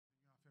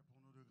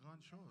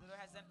grandes choses. The Lord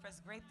has done for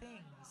us great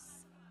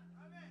things.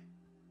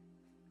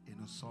 Et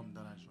nous sommes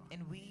dans la joie.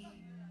 And we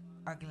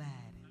are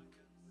glad.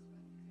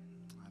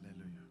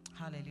 Alléluia.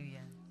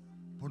 Hallelujah.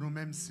 Pour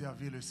nous-mêmes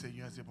servir le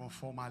Seigneur, c'est pas une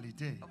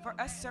formalité. For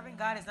us, serving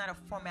God is not a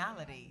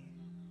formality.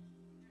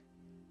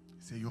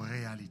 C'est une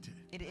réalité.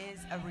 It is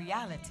a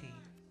reality.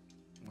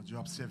 Mon Dieu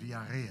observe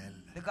à réel.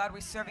 The God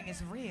we're serving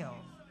is real.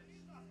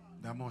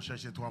 Dans mon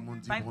cherche toi mon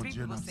dit Find bon three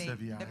Dieu people n'a say,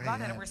 observe à the God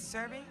that réel. we're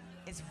serving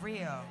is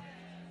real.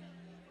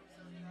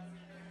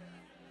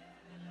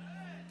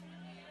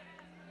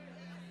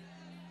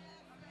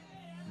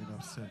 Il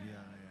observe à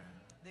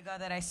réel. The God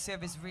that I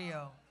serve is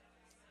real.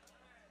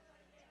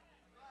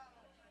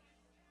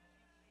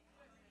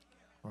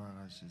 Gloire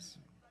à Jésus.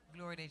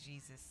 Glory to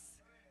Jesus.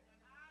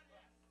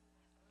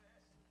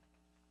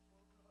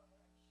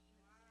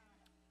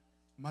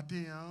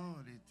 Matin,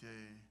 on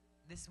était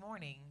This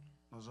morning,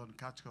 dans zone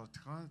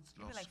 4h30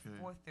 maybe like lorsque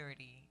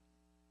 4:30,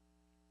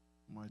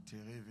 moi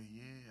été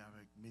réveillé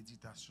avec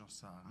méditation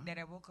ça. Hein? that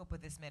I woke up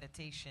with this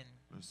meditation.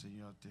 Le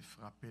Seigneur t'a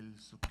frappé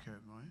sur le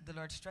cœur moi The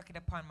Lord struck it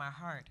upon my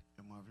heart,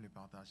 et moi je voulais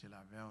partager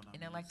la verre.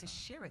 and I'd like to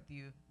share with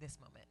you this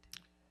moment.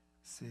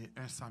 C'est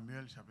 1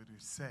 Samuel chapitre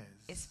 16.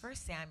 It's 1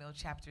 Samuel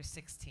chapter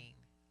 16,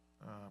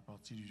 À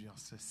partir du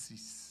verset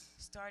 6.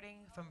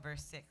 starting from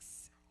verse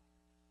 6.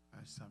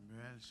 1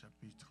 Samuel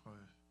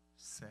chapitre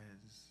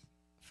 16.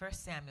 1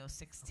 Samuel À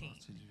 16,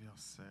 partir du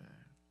verset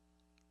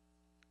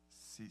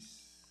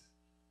 6.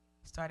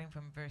 starting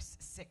from verse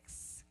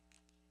 6.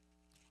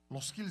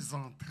 Lorsqu'ils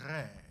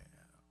entrèrent,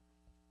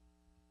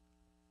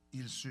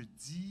 il se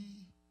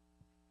dit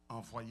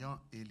en voyant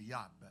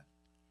Eliab,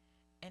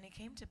 And it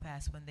came to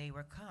pass when they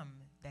were come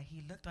that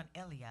he looked on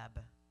Eliab,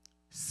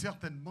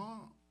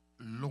 certainement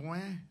loin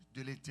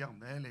de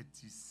l'Éternel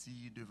est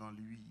ici devant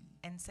lui.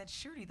 and said,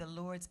 Surely the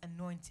Lord's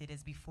anointed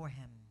is before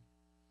him.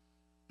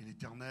 Et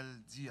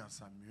l'Éternel dit à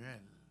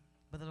Samuel,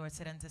 But the Lord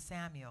said unto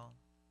Samuel,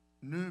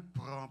 ne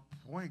prends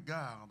point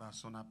garde à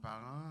son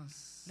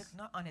apparence Look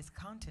not on his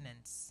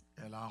countenance,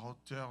 et à la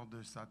hauteur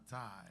de sa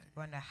taille,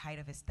 or on the height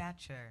of his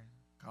stature,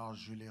 car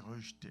je l'ai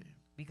rejeté.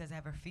 because I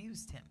have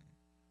refused him.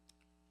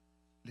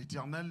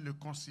 L'Éternel ne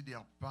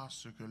considère pas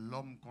ce que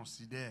l'homme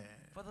considère.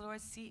 For the Lord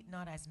seeth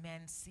not as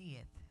man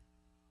seeth.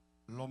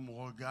 L'homme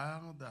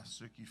regarde à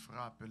ce qui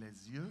frappe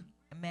les yeux,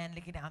 A man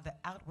looking on the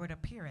outward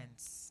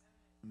appearance,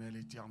 mais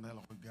l'Éternel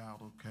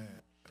regarde au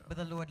cœur. but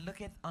the Lord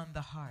looketh on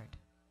the heart.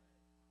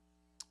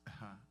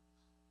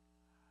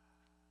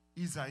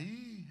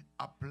 Isaïe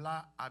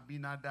appela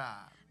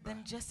Abinadab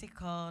Then Jesse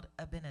called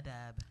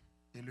Abinadab,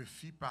 et le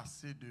fit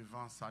passer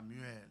devant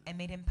Samuel. and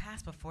made him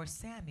pass before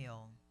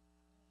Samuel.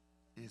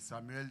 Et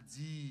Samuel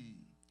dit,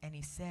 And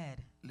he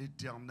said,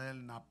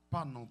 l'Éternel n'a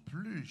pas non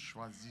plus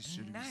choisi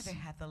Neither celui-ci.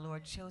 hath the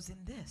Lord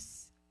chosen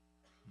this.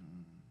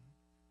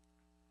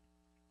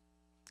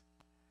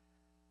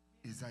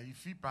 Isaïe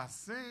fit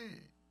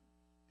passer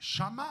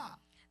Shama.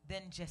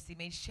 Then Jesse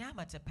made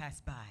Shammah to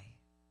pass by.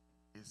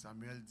 Et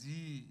Samuel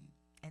dit,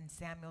 And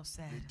Samuel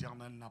said,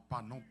 l'Éternel n'a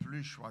pas non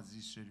plus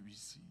choisi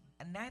celui-ci.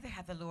 And neither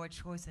hath the Lord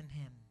chosen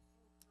him.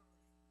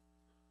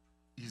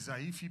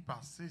 Isaïe fit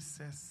passer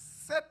ses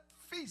 7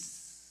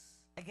 fils.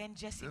 Again,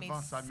 Jesse made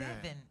Devant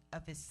Samuel. 7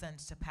 of his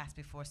sons to pass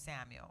before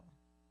Samuel.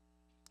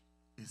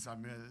 Et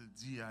Samuel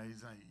dit à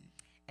Isaïe,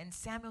 And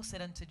Samuel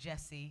said unto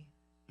Jesse,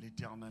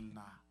 l'Éternel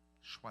n'a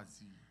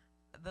choisi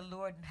The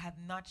Lord hath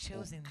not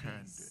chosen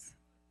aucun these.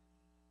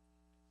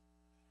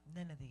 d'eux.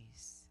 None of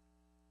these.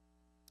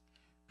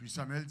 Puis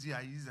Samuel dit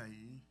à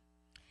Isaïe,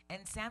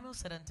 And Samuel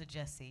said unto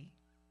Jesse,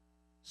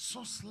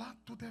 sont cela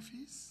tous tes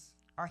fils?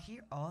 Are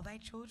here all thy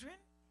children?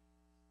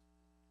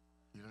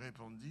 Il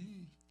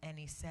répondit, And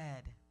he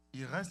said,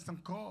 il reste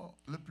encore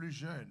le plus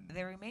jeune,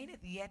 There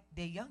remaineth yet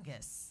the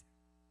youngest,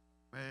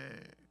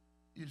 mais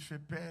il fait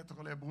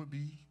paître les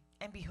brebis.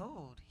 and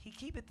behold, he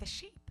keepeth the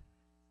sheep.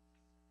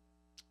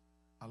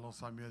 Alors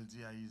Samuel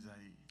dit à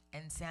Isaïe,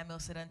 And Samuel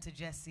said unto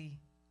Jesse,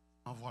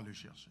 envoie le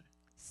chercher,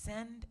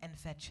 Send and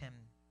fetch him,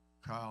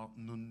 car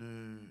nous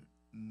ne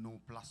nous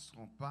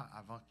placerons pas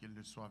avant qu'il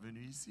ne soit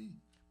venu ici.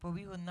 for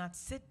we will not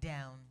sit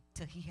down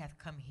till he hath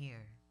come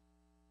here.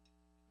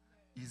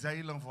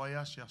 Isaïe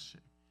l'envoya chercher.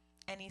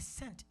 And he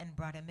sent and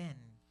brought him in.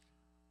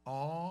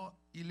 Or,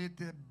 il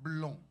était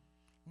blond,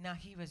 Now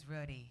he was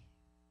ruddy,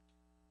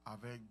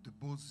 avec de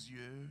beaux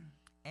yeux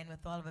and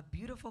withal of a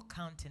beautiful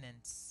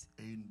countenance,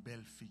 et une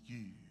belle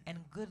figure. and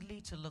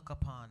goodly to look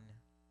upon.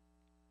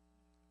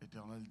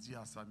 L'Éternel dit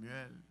à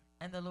Samuel,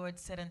 And the Lord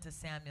said unto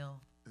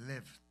Samuel,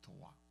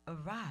 lève-toi,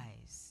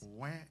 Arise,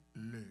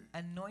 oins-le,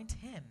 anoint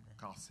him,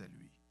 car c'est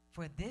lui.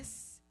 for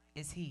this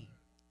is he.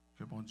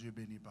 Que bon Dieu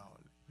bénisse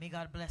parole. May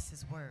God bless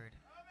his word.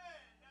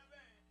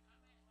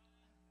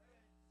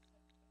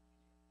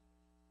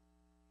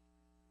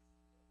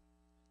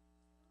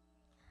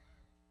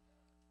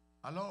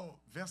 Alors,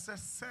 verset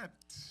 7,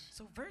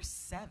 So verse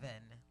 7,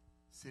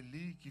 c'est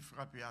lui qui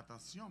frappe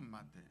attention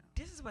matin.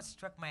 this is what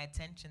struck my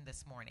attention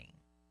this morning.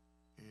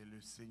 Et le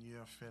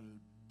Seigneur fait le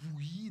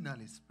bouillir dans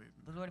l'esprit.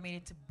 The Lord made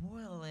it to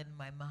boil in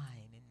my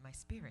mind, in my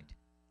spirit.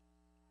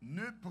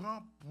 Ne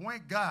prends point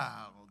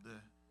garde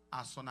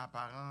à son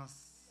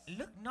apparence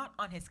Look not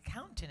on his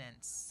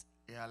countenance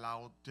et à la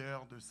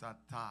hauteur de sa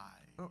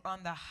taille. or on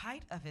the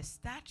height of his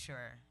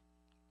stature.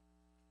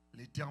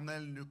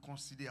 L'Éternel ne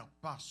considère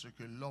pas ce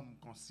que l'homme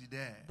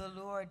considère. The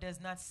Lord does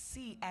not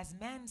see as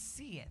man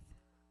seeth.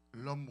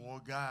 L'homme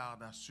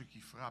regarde à ce qui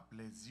frappe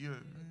les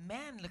yeux,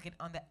 Man looketh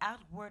on the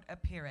outward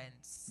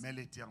appearance, mais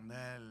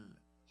l'Éternel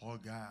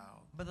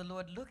regarde but the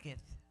Lord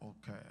looketh au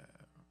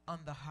cœur. on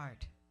the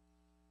heart.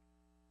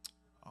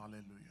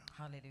 Alléluia.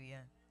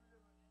 Hallelujah.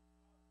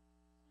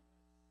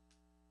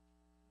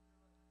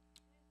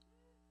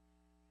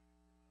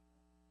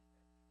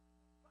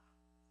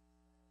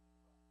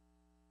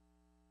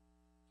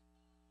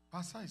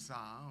 Passage ça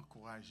a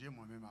encouragé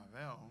moi-même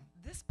avec.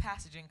 This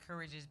passage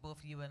encourages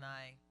both you and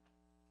I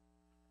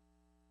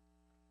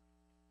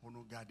Pour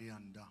nous garder en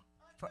dedans.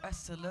 for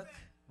us to look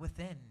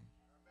within.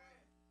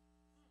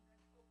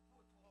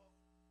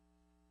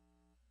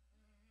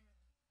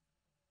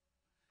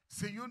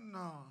 C'est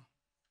un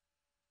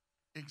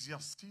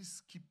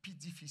exercice qui est plus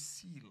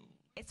difficile,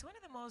 It's one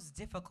of the most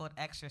difficult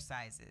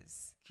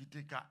exercises qui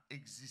était qu'à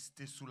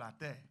exister sous la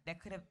terre that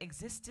could have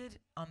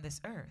existed on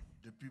this earth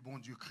depuis bon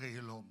Dieu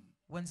créé l'homme.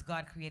 once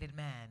God created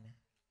man,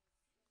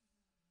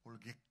 Pour le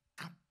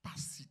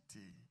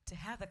capacité to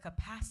have the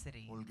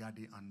capacity pour le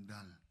garder en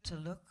dedans. to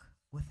look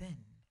within.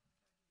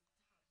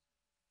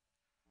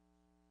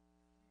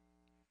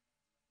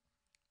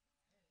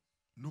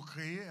 Nous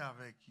créés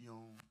avec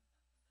une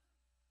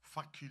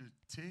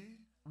faculté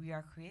We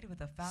are created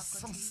with a faculty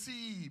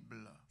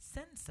sensible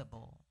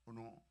sensible pour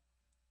nous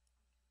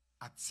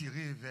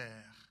attirer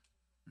vers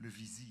le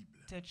visible.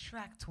 to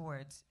attract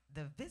towards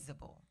the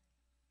visible.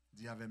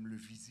 Dis avec le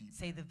visible.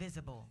 Say the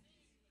visible.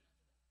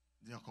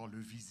 Dis encore le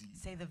visible.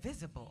 Say the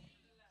visible.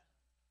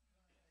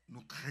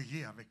 Nous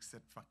créés avec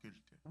cette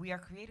faculté. We are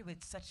created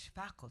with such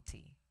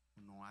faculty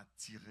Pour nous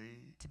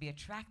attirer to be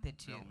attracted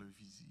to vers le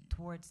visible.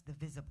 towards the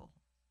visible.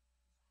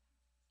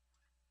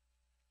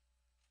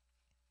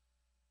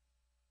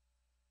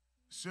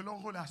 Selon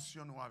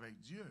relation nous avec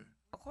Dieu,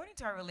 According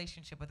to our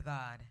relationship with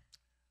God,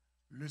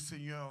 le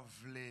Seigneur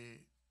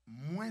voulait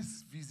moins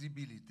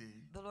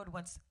visibilité, the Lord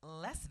wants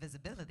less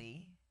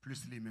visibility,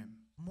 plus lui-même.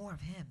 more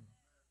of Him.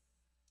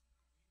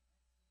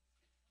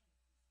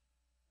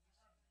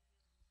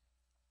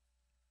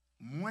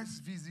 Moins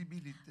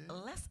visibilité,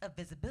 Less of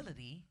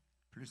visibility,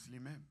 plus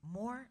lui-même.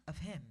 more of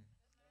Him.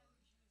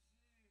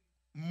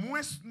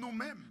 Moins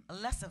nous-mêmes,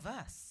 Less of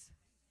us,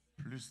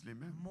 plus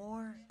lui-même.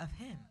 more of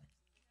Him.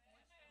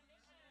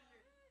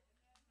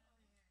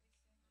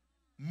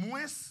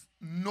 Moins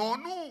non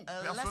nous,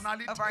 Less of our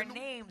personnalité nous.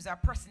 names, our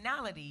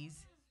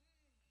personalities,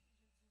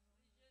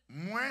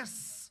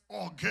 Moins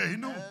orgueil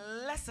nous,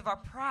 less of our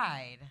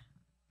pride,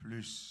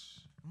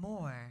 plus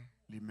more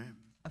lui-même.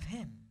 of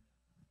Him.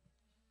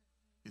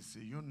 Et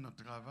c'est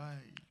notre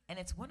travail And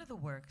it's one of the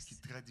qui works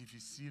est très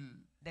difficile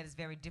that is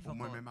very pour difficult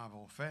moi-même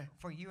avoir fait.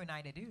 for you and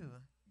I to do.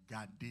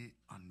 Garder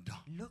en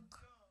dedans. Look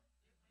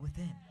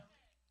within.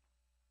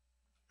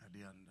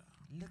 Garder en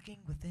dedans. Looking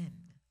within.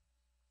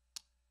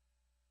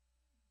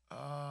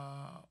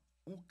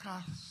 Ou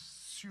cas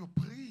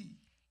surpris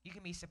You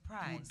can be pour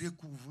surprised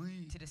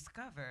découvrir to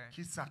discover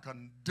qui ça qu'en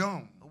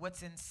dedans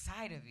what's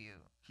inside of you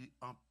qui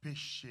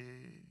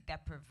empêchait that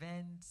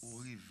prevents ou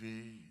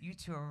arriver you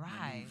to au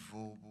arrive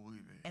niveau pour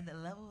arriver. and the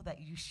level that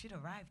you should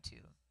arrive to.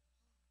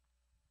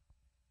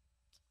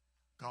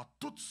 Car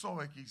tout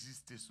ça qui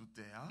existait sous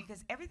terre,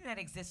 Because everything that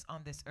exists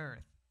on this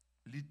earth,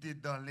 il était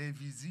dans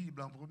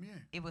l'invisible en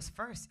premier. it was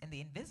first in the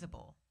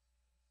invisible.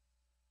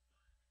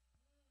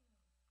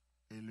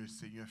 Et le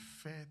Seigneur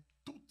fait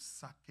tout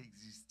ça qui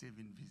existait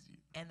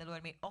invisible. And the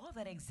Lord made all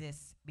that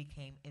exists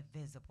became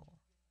invisible.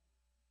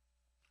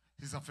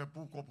 Si ça fait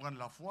pour comprendre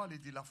la foi, il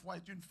dit la foi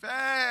est une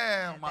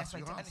ferme And that's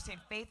why to assurance understand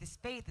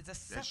faith is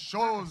a des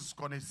choses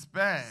qu'on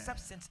espère.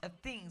 substance of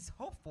things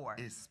hoped for.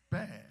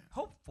 Espère.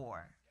 Hoped for.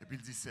 Et puis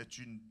il dit c'est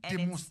une And it's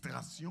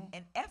démonstration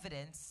an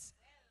evidence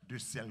de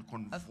celle qu'on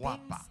ne of voit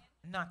things pas.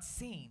 not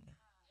seen.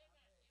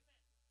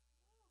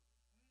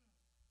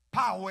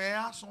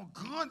 Power sont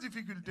grande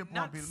difficulté pour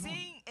un Not peu le monde.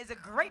 seeing is a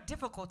great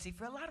difficulty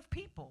for a lot of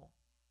people.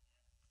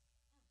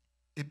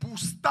 Et pour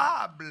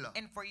stable,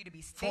 And for you to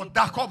be faut stable,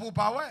 d'accord pour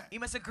power. you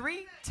must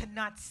agree to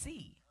not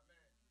see.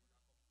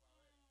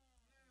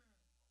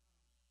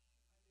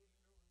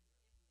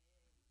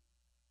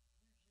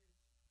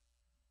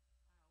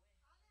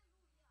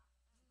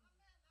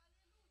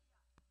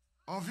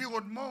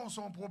 Environnement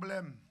sont un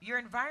problème. Your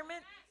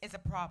environment is a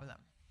problem.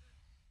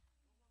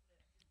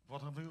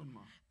 Votre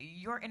environnement,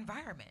 Your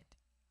environment,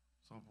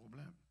 c'est un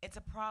problème. it's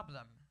a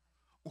problem.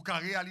 Ou qu'à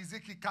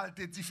réaliser qui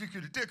qualité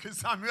difficulté que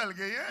Samuel You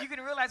gagnait.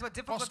 can realize what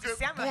Parce difficulty que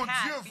Samuel bon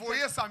had Dieu voyait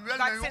because Samuel God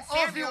dans sent un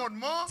Samuel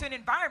environnement to an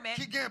environment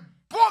qui gagne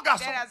bon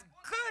garçon, that has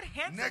good,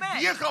 handsome nèg men,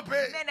 bien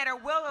campé, men that are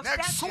well of nèg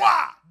stature,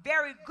 soi,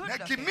 very good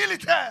nèg qui looking,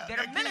 militaire, that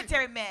are nèg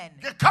military men,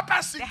 qui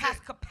capacité, that has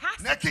nèg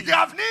capacity, qui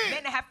a avenir.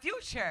 men that have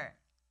future.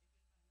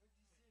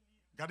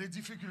 Regardez les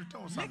difficultés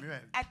au Look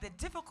Samuel. at the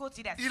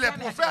difficulty that Il est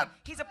Samuel has. prophète.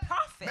 He's a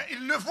prophet, Mais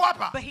il ne voit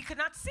pas. but he could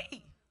not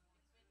see.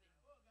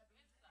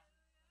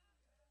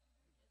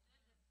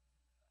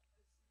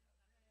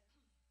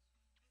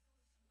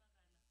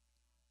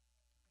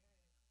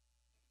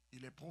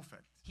 Il est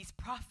prophète. He's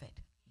prophet.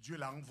 Dieu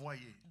l'a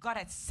envoyé. God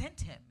had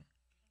sent him.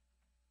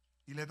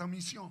 Il est en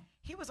mission.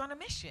 He was on a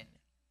mission.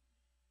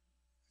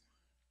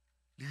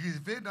 Il est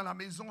arrivé dans la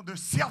maison d'un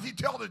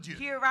serviteur de Dieu.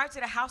 He arrived to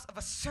the house of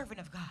a servant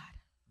of God.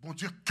 Bon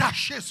Dieu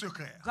cachait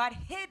secret. God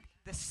hid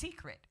the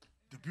secret.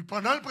 Depuis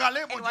pendant le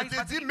pralé, bon And while Dieu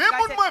he's te dit, about to- mais God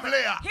mon said, moi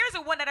vle. here's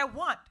the one that I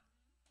want.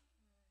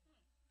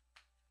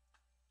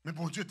 Mais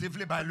bon Dieu te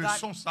vle ba God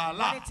leçon ça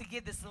là wanted to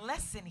give this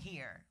lesson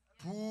here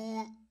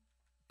pour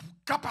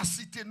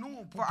capacité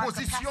nous, pour for our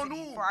position capacity,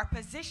 nous, for our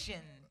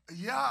position,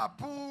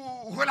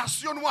 pour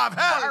relation nous avec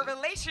for our elle,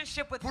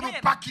 relationship with pour Him,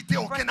 ne pas quitter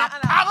for aucune not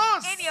allowing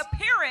apparence any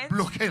appearance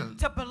bloquée.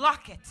 to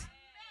block it.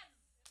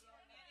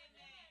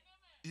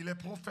 Il est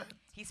prophète,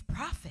 He's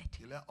prophet,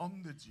 il est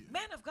homme de Dieu.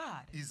 man of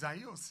God,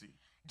 Isaïe aussi.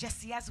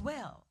 Jesse as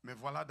well. Mais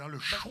voilà, dans le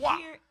But choix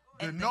here,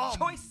 d'un in the homme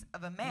choice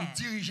of a pour man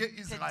diriger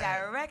to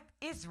Israël, direct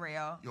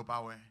Israel, yo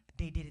pas ouais.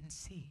 they didn't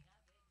see.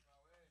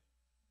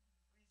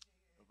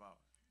 Yo pas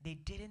ouais. They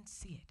didn't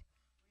see it.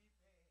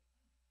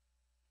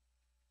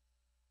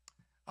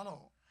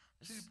 Alors,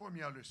 c'est la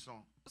première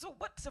leçon So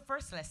what's the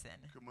first lesson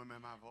que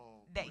moi-même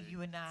avant that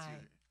you and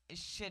I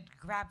should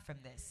grab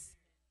from this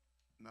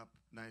dans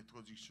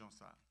l'introduction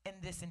ça. in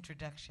this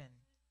introduction?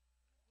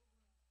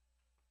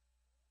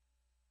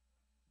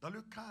 Dans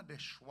le cas des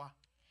choix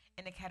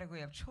In the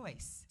category of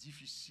choice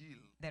difficiles,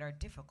 that are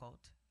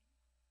difficult,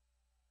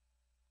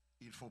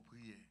 il faut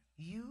prier.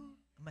 you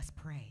must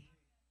pray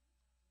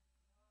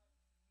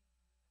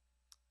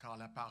Car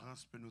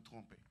l'apparence peut nous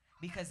tromper.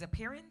 because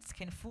appearance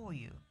can fool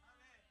you.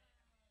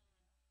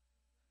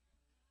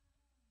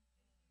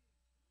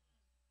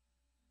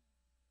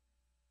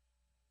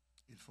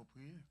 Il faut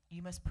prier.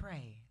 You must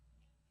pray.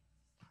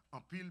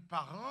 En pile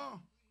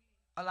parents,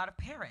 A lot of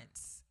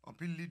parents, en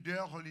pile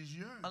leaders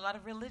religieux, a lot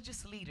of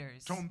religious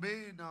leaders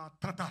tombés dans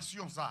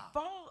tentation ça.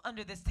 fall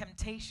under this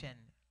temptation.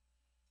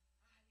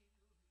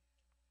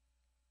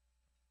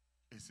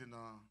 Et c'est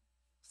dans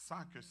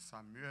ça que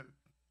Samuel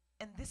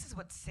And this is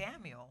what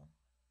Samuel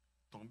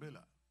tombait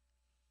là.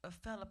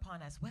 fell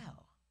upon as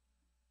well.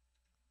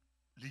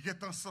 Il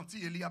était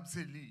senti Eliab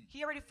c'est lui.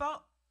 He already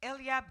felt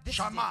Eliab. This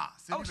Shammah,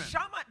 is c'est it. Oh, lui-même.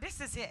 Shammah, this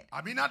is it.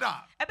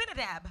 Abinadab,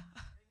 Abinadab.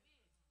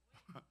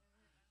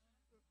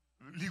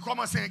 il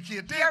commençait à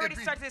inquiéter He already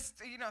depuis started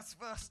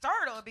to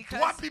startled because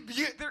trois puis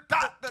bien, the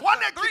trois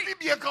nègres three- qui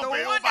bien the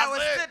campés au one that was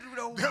passé stood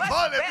the devant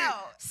west les bell,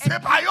 c'est and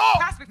pas he yo.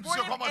 passed before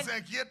Monsieur him, commençait and à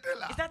inquiéter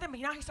là. it's not that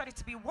now he started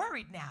to be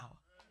worried now.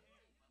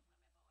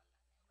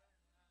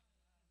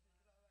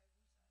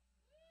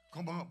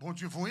 Comment bon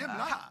Dieu voyait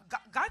là.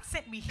 God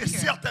sent me here. Et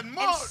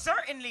certainement And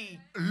certainly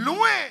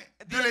loin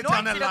the de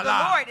l'Éternel anointed of the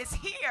là. Lord is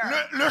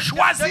here. Le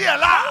choisi est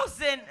là. The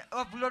chosen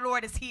of the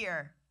Lord is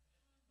here.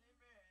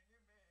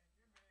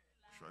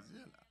 Choisi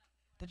est là.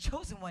 The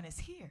chosen one is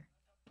here.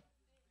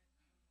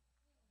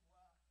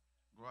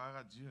 Gloire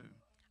à Dieu.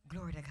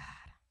 Glory to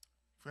God.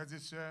 Frères et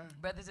sœurs,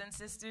 Brothers and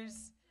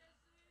sisters,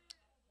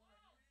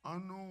 en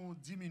nous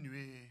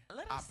diminuer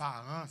let us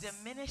apparence,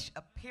 diminish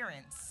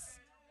appearance.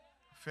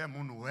 faire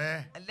mon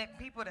ouais, And let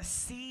people to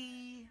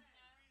see,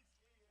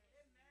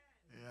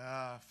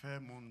 faire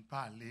mon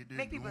parler de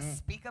make people nous,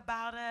 speak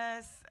about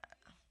us.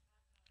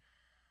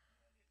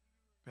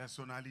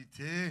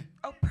 personnalité,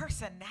 Oh,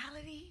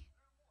 personality,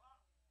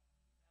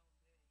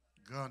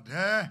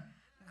 grandeur,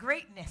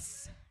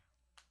 greatness.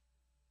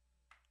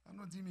 en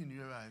nous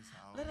diminuer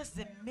ça. Let us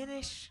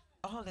diminish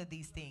all of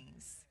these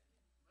things.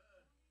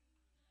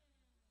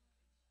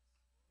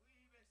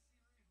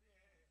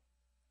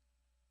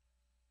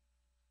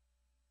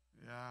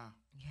 Yeah.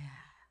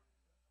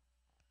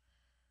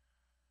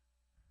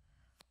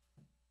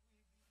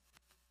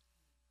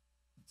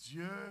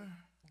 Dieu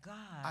God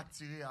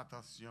attirer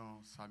attention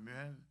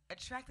Samuel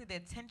attracted the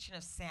attention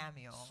of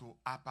Samuel sur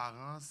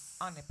apparence,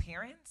 on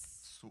appearance,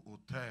 sur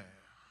hauteur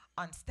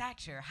on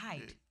stature,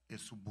 height, et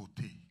sur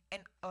beauté.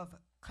 and of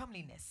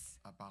comeliness.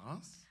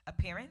 Apparence,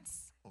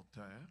 Appearance,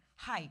 hauteur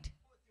height,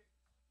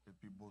 et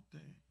puis beauté.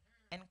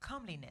 and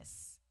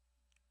comeliness.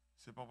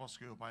 C'est pas parce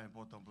que c'est pas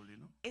important pour lui,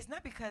 non? It's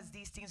not because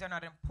these things are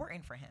not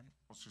important for him.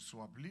 Parce que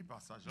soit pli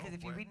passage, Because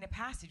if you read in the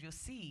passage, you'll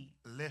see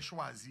les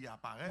choisis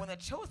apparaissent. when the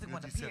chosen Il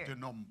one dit c'est appeared,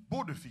 un homme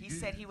beau de he figure,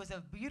 said he was a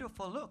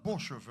beautiful look, beaux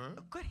cheveux,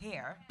 good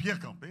hair, bien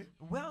campé,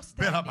 well belle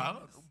standing,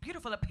 apparence.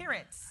 beautiful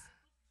appearance.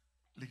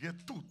 Il a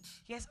tout.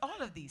 He has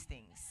all of these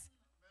things.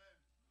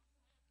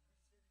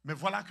 Mais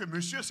voilà que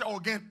monsieur, c'est au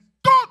gain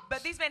tout.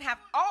 But these men have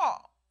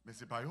all, Mais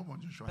c'est pas eux, mon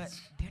Dieu, but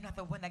choisi. they're not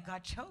the one that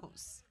God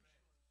chose.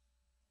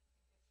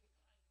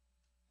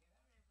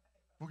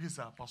 Pourquoi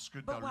ça? Parce que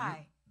But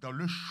why? dans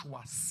le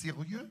choix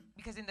sérieux,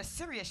 Because in the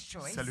serious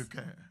choice, c'est le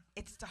cœur.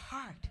 it's the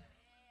heart.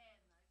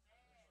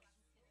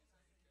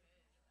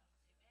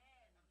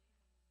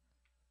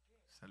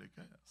 C'est le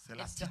cœur. C'est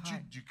It's the l'attitude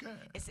heart. du cœur.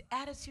 It's the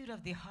attitude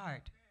of the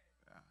heart.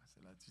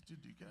 C'est l'attitude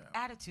du cœur.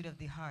 Attitude of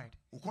the heart.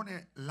 On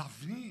connaît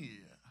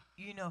l'avenir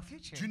You know,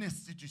 future d'une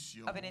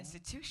institution, of an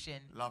institution,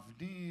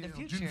 l'avenir the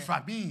future d'une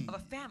famille, of a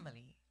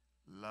family,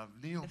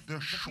 l'avenir the d'un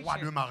future choix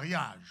de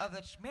mariage. of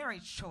a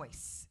marriage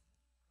choice.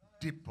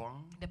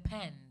 dépend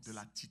depends de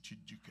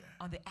l'attitude du cœur.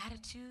 on the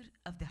attitude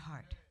of the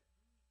heart.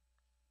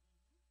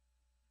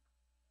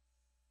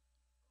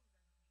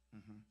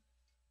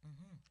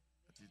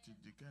 L'attitude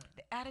du cœur.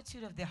 The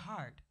attitude of the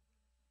heart.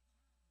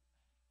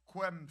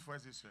 Quoi, mes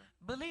frères et sœurs?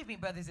 Believe me,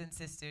 brothers and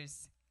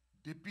sisters,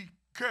 Depuis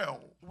cœur,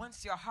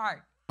 once your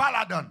heart pas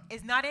la donne,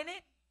 is not in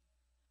it,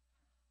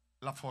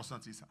 la force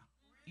sentit ça.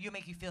 you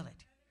make you feel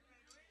it.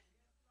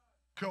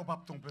 Cœur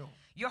pas tomber.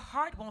 Your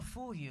heart won't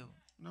fool you.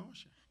 Non,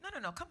 cher.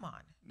 No, come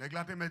on. Nèg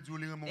la te met du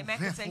lire mon A man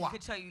 20 could say he fois.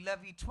 could tell you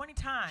love you 20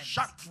 times.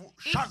 Chaque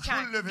Each jour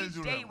time, lever each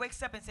du day he lire.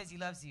 wakes up and says he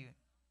loves you.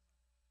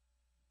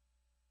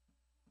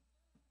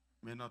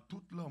 Mais dans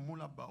tout l'amour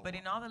là-bas, But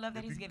in all the love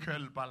that he's depuis given cœur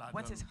you, pas la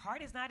once his donne,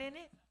 heart is not in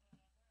it,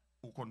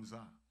 ou comme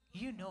ça.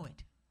 you know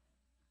it.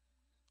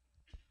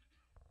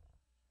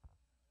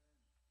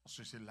 Parce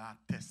que c'est la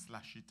test,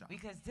 la chita.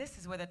 Because this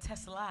is where the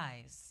test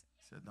lies.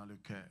 C'est dans le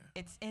cœur.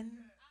 It's in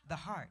the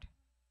heart.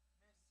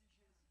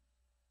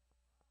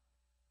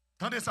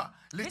 Attendez ça.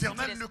 Listen to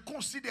L'Éternel this. ne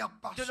considère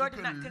pas The ce Lord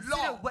did not que consider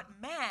l'homme what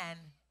man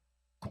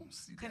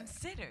considère.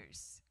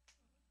 considers.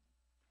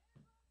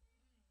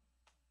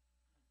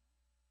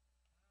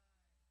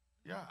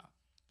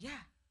 Yeah.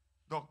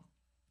 Donc,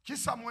 qui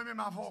ça moi-même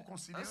avoir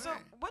considéré? So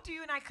what do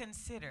you and I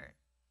consider?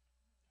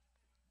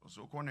 Parce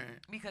qu'on connaît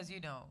Because you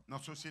know, dans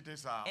la société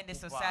ça. in this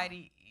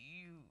society,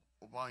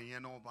 Ou pas rien,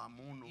 non, pas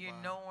monde. you're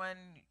no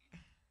one.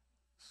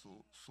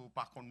 So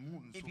pas contre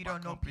monde. If So you pas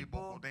don't know camper people,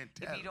 beaucoup d'un if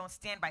you tel. don't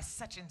stand by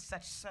such and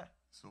such,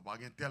 So pas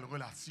une telle if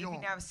relation.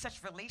 you have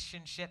such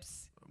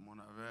relationships, Mon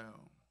avait.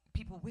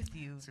 people with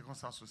you. C'est comme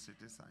ça la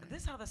société ça.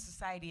 This is how the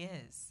society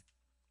is.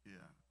 Yeah.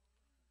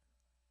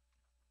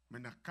 Mais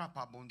dans le cas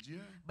pas bon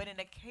Dieu, But in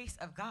the case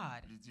of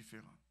God, il est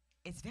différent.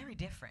 it's very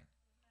different.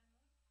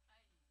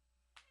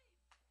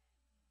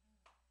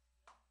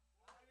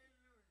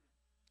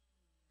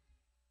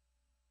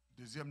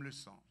 Deuxième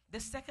leçon. The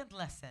second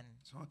lesson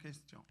C'est une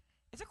question.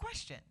 is a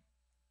question.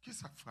 Qui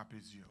ça frappe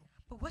les yeux?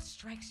 But what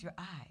strikes your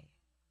eye?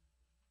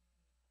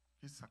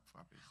 Qui ça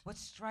frappe les yeux? What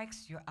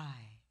strikes your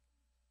eye?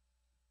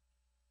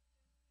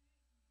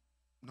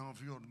 Dans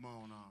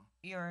l'environnement, on a.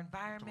 Your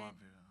environment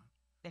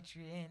that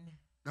you're in,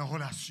 Dans la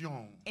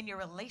relation, in your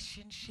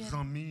relationship,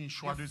 amis,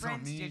 choix your de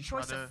friends, your amis,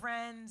 choix choice de of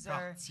friends, or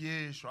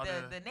quartier, choix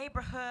the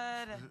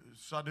neighborhood,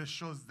 choix de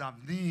choses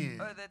d'avenir.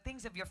 or the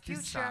things of your Qui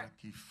ça future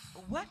qui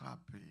What?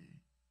 frappe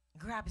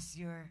grabs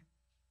your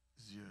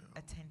les yeux?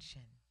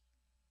 attention.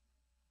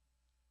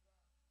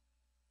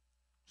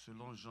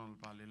 Selon Jean le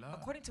parlait là,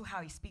 According to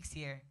how he speaks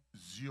here,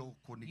 yeux your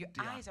connectés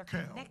eyes à are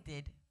cœur.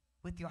 connected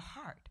with your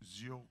heart.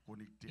 Yeux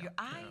connectés Your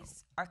à cœur.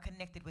 eyes are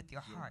connected with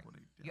your Yeux heart.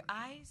 connectés Your à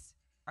cœur. eyes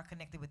are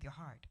connected with your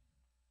heart.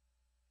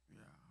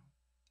 Yeah.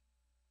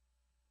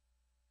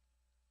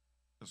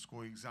 Est-ce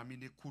qu'on examine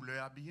les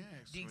couleurs bien?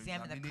 Est-ce Do you qu'on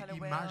examine the examine color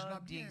l'image là well?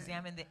 Do you bien?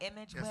 examine the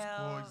image Est-ce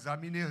qu'on well?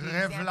 examine les Do you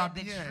rêves là examine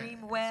the bien? dream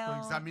Est-ce qu'on well?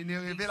 examine les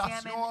Do you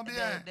révélations bien?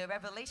 examine the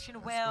revelation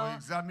Est-ce well? qu'on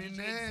examine Did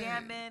you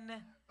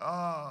examine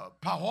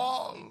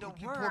paroles the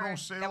qui word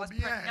prononcées that was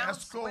bien? Est-ce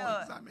pronounced qu'on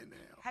well? examine?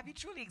 Have you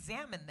truly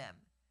examined them?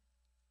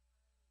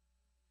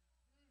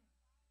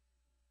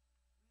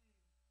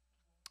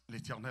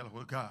 L'Éternel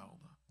regarde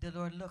The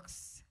Lord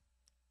looks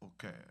au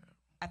cœur.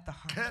 at the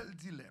heart. Quel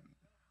dilemme!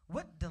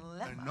 What Un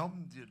dilemma.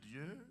 homme de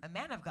Dieu, A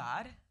man of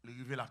God il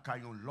arrive à la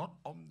caillon l'autre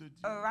homme de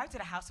Dieu. arrived to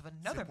the house of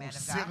C'est another pour man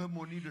of God.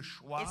 cérémonie de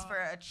choix It's for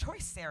a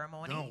choice d'un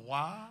ceremony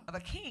roi. of a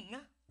king.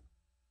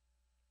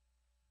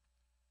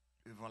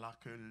 Et voilà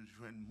que le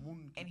jeune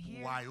monde And qui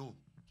here- pourra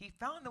He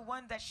found the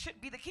one that should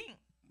be the king.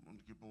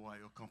 monde qui pourra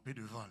camper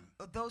devant.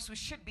 Those who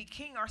should be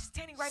king are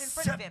standing right in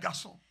front of 7 him.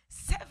 garçons.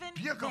 7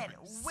 Bien men, campés.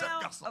 7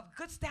 well garçons. of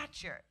good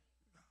stature.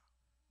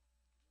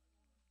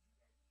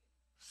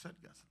 7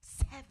 garçons.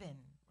 7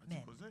 On va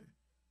men. causer.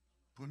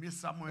 Premier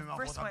Samuel m'a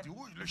First one. dit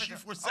rouge, le the first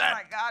chiffre one.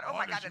 7. Oh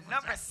my God, the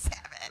number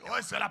 7.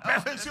 Ouais, c'est la Oh,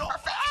 perfection.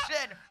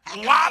 perfection.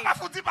 Ouah, pas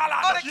foutu par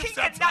là. Oh, le the king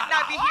chiffre could 7, not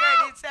ça, be là.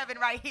 here and it's 7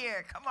 right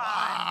here. Come on.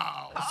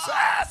 Wow, Oh,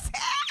 7.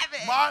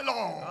 7.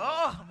 Malon.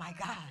 Oh my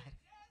God.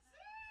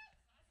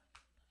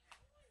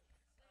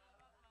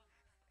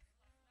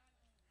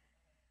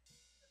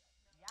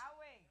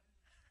 Yahweh.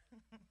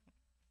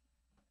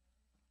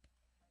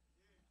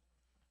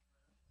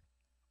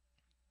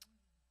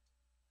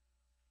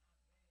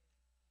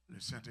 Le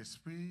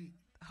Saint-Esprit,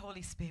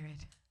 Holy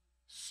Spirit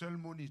seul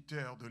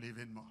moniteur de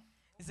l'événement.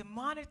 is a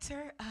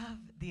monitor of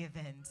the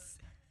events.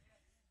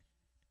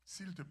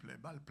 S'il te plaît,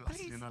 balle place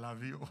Please. dans la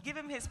vie. Give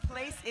him his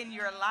place in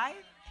your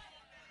life.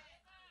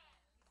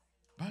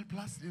 Balle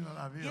place dans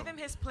la vie. Give him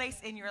his place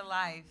in your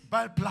life.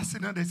 Balle place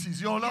dans la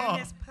décision Give him là.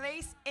 his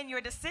place in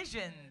your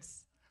decisions.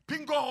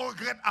 Pingo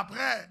regrette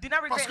après. Do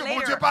not Parce regret que mon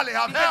later. Dieu parlait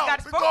Because avant. God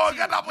Pingo spoke to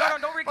you. regrette après. No,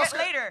 don't regret Parce que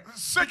later.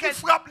 ceux qui Because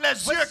frappent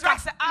les what yeux,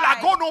 strikes the la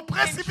eye gonne en can drop you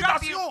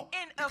précipitation.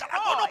 in a La fall.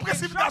 gonne en It can drop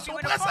précipitation you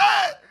in a fall.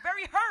 pressée.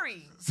 Very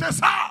hurry. C'est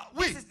ça.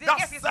 Oui. This is- That's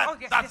yes, it. oh,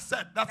 yes, That's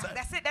yes. it. That's it.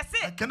 That's it. That's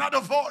I it. cannot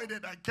avoid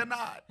it. I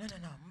cannot.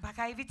 No.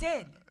 Mpaka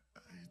eviter.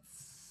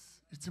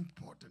 It's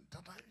important.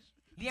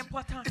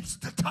 L'important. It's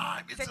the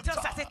time. It's C'est the temps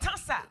ça. time. C'est temps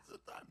ça. It's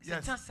the time. C'est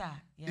Yes. temps ça.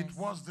 Yes. It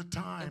was the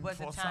time It was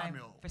the for time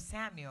Samuel. for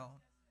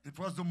Samuel. It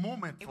was the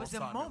moment It for was a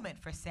Samuel. moment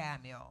for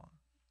Samuel.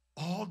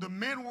 All the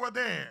men were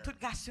there. Tout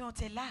garçon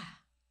était là.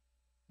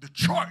 The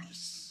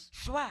choice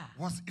Choix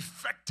was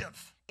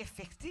effective,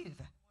 effectif.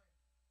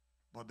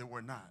 but they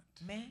were not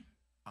Mais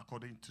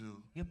according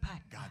to yo pas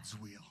God's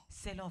will.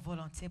 selon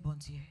volonté bon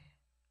Dieu.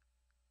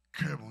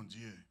 Que mon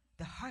Dieu.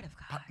 The heart of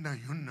God Pas dans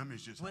yon nan,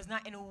 monsieur ça. was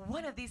not in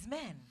one of these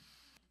men.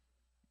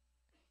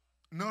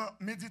 Non,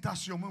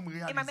 méditation, moi, me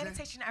In my réaliser.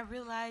 meditation, I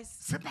realized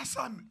C'est pas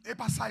ça, et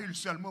pas ça, il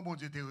seulement, bon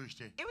Dieu, t'es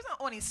rejeté. it wasn't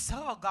only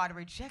Saul God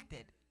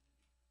rejected,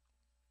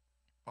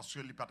 Parce que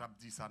il pas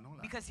dit ça, non,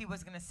 là. because he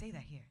was going to say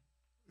that here.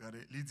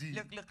 Regardez, il dit,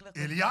 Look.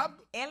 Eliab,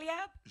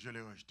 Eliab, je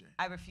l'ai rejeté.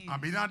 I refuse.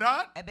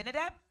 Abinadab,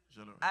 Abinadab,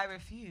 je l'ai I rejeté.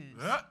 refuse.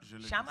 Je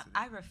l'ai Shammah,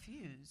 considéré. I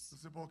refuse.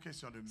 C'est pas une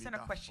question de It's not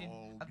a question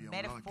métaphore ou of bien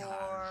un langage.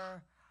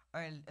 metaphor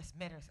or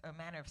a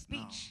manner of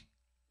speech.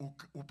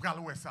 Ou pral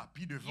ouais ça,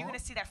 puis You're devant, going to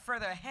see that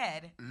further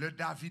ahead. le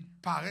David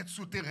paraît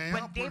sous terrain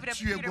When pour David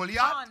tuer appeared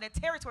Goliath. upon the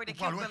territory to Ou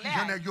kill pral ouais qui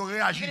Goliath, j'en ai you're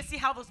réagi. going to see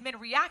how those men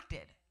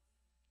reacted.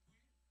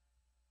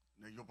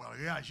 Nèg yo pral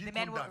réagir The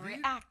men contre will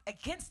David. react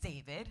against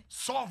David.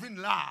 Sauve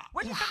là,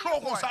 What you ou coming chaud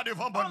for? comme ça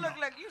devant Oh, bon.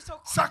 look, you're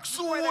so Sac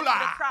before sous the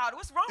là. crowd.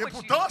 What's wrong Et with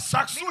pourtant, you?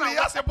 sac sous Meanwhile,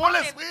 là, what's c'est bon upon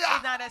him l'esprit.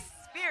 is not a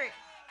spirit.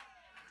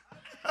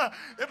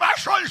 Et pas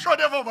chaud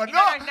devant bon. No,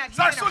 Non, he's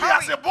sac in sous a là,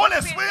 hurry. c'est bon It's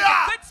l'esprit.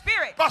 a good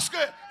spirit. Parce que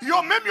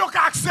yo même yo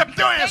ka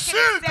accepter une They can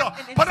insulte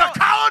accept an pendant insult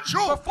 40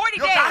 jours. for 40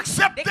 Yo ka days.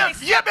 accepter They can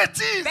vieille accept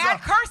bêtise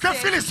bad curses que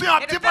Philistin a and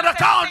dit the pendant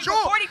Philistines 40 for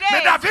jours. 40 days.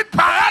 Mais David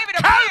paraît David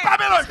qu'elle appeared. pas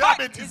mélanger His la heart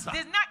bêtise.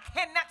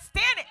 cannot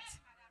stand it.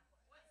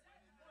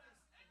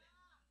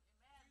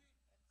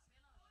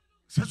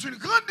 C'est une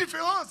grande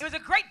différence It was a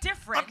great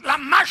difference entre la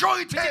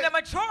majorité between the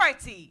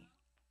majority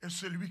et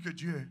celui que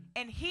Dieu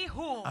and he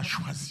whom a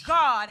choisi.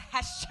 God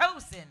has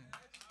chosen.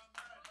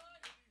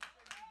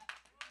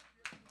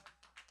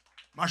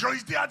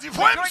 Majorité a dit,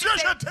 voyez Majority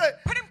monsieur said,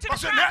 jeté. put him to the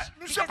Parce que trash,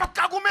 monsieur because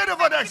pas kagoumer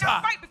devant You ça.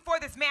 don't fight before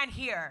this man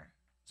here.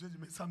 J'ai dit,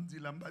 mais samedi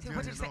là, m'a dit So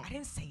what did you say? non. I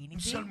didn't say anything.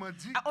 Seulement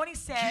dit, I only qui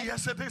said, est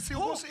cet who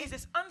is incirconcis?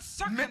 this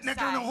Maintenant que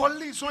le uncircumcised?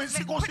 rôle, ils sont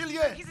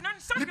incirconciliés. He's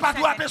an Il pas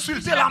doit uncircumcised. insulter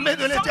He should l'armée not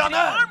de be insulting the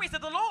l'Éternel. armies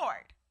of the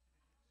Lord.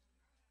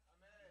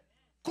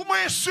 Comment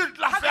insulte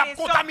la How can faire it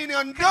contaminer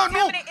en nous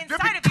contaminate inside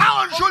depuis of you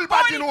 40 for jours, il pas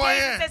 40 dit nous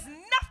days, rien. it says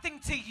nothing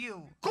to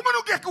you. Comment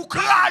nous avons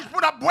courage pour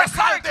la boire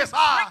Courage saleté to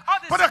ça? drink all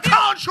this Pendant spit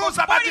 40 jours, for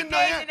ça va 40 dire days,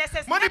 rien. and it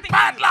says Moi, je nothing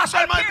pas to là you.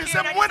 seulement, I et puis appeared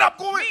c'est here moi and I qui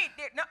courir. said,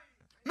 me, no,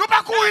 Nous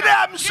pas courir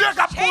derrière you monsieur qui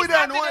a chase couru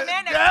derrière after nous. the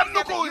man that Derrière chases nous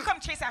after you. courir. Come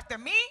chase after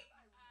me.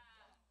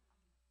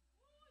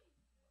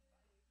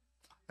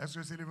 Est-ce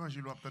que c'est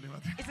l'évangile ou obtenir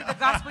matin? Is it the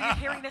gospel you're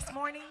hearing this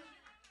morning?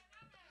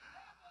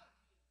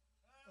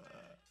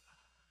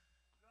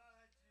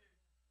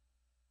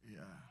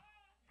 Yeah.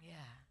 Yeah.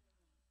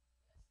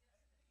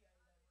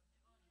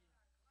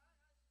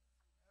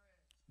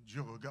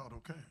 Dieu regarde au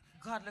cœur.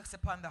 God looks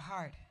upon the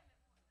heart.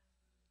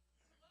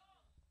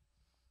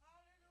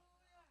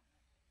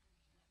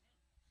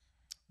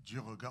 Dieu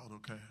regarde au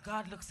cœur.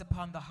 God looks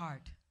upon the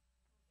heart.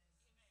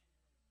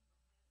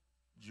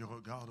 Dieu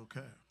regarde au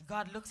cœur.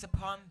 God looks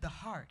upon the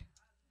heart.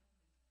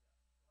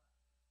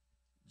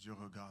 Dieu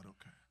regarde au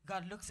cœur.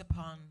 God looks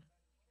upon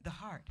the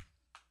heart.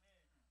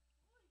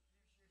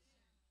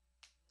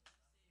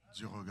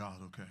 Dieu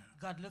regarde au cœur.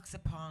 God looks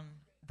upon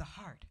the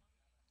heart.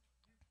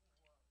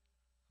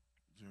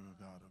 Dieu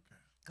regarde au cœur.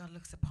 God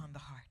looks upon the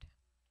heart.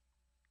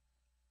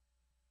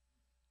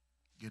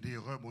 Il y a des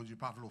erreurs, mon Dieu,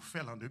 pas le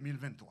faire en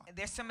 2023.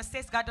 There's some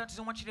mistakes God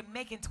doesn't want you to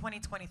make in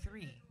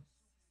 2023.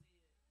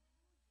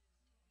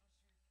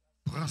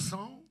 Prends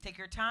sang, Take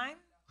your time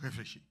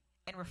réfléchis.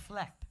 and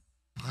reflect.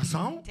 Prends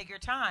sang, Take your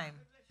time,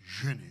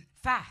 jeûner.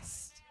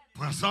 fast.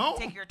 Prends sang,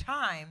 Take your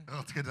time,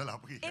 rentrer dans la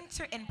prière.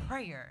 enter in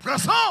prayer.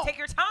 Prends sang, Take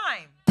your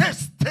time.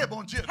 testez,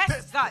 mon Dieu.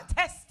 Test God.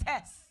 Test.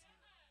 Testez.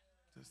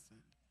 Test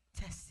it.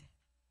 Test.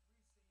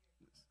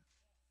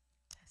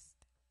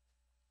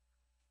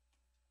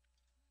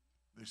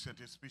 Le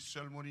Saint-Esprit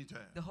seul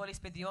moniteur. The Holy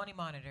Spirit, the only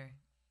monitor.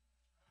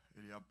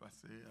 Eliab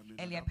passé,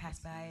 Eliab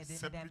passed by,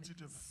 Sept then petits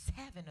devants.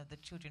 7 of the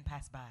children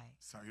passed by.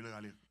 Samuel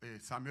râlait.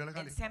 And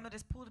Samuel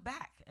just pulled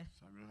back.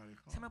 Samuel râlait.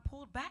 Samuel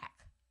pulled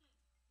back.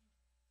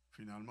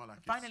 Finalement,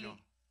 Finally,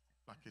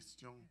 la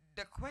question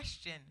the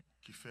question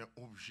qui fait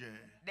objet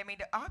that made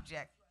the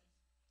object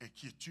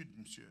inquiétude,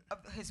 monsieur. of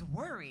his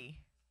worry,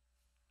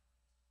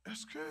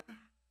 Est-ce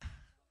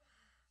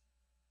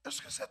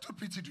que c'est tout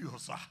petit duo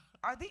ça?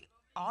 are they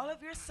all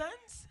of your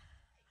sons?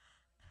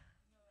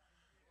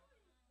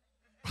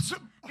 Parce que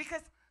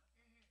Because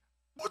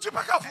bon Dieu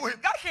pas qu'à fouer.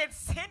 God can't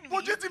send me.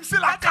 Bon Dieu dit c'est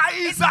la God said,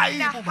 caille it's Isaïe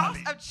the pour house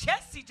parler. of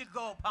Jesse to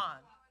go upon.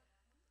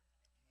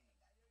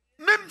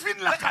 Même vin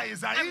la caille I'm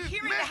Isaïe,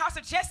 hearing mais the house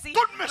of Jesse.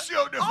 tout monsieur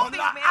All devant these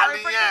là men are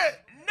referring aligné.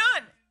 to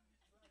none.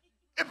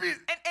 Et puis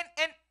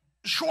And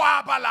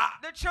choix pas là.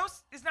 the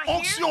choice is not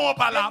Onction here.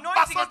 pas The là. anointing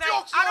Pas is senti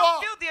not. onction. I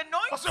don't feel the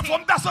Parce que anointing. faut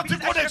me sentir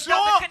Because I should connexion.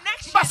 feel the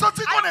connection. Pas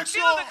senti I don't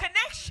connexion. feel the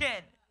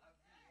connection.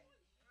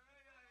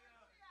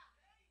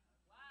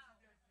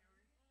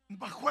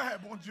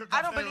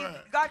 I don't believe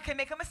God can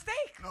make a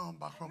mistake. No.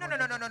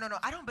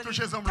 I don't believe.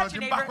 Touch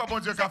your neighbor. I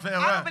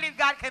don't believe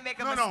God can make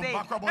a mistake.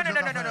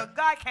 No.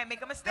 God can't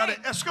make a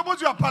mistake. God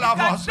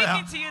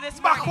speaking to you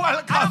this morning. I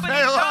don't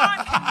believe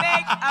God can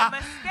make a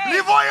mistake.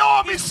 Les voyons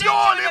en mission,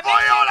 les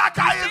voyons la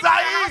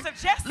Caïsaïe,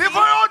 les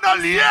voyons dans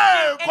le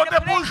lieu, côté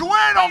pour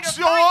jouer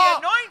l'onction.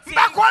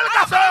 Pas quoi le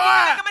café,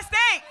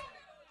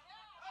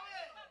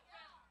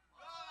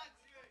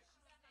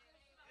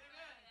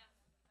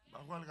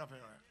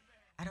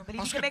 I don't believe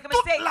Parce you que can make a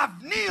tout mistake.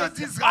 l'avenir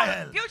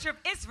d'Israël The future of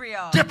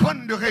Israel dépend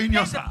de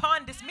réunion depends ça.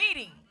 upon this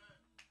meeting.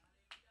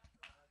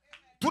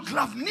 Tout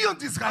l'avenir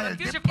d'Israël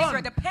The future of dépend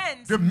Israel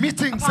depends de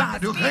meeting ça, upon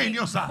de this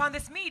réunion meeting. ça. Upon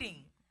this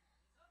meeting.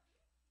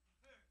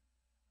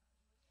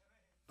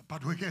 Pas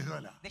de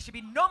guerre là. There should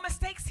be no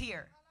mistakes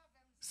here.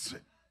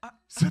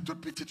 C'est tout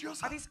petit Dieu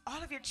ça. Are these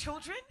all of your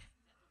children?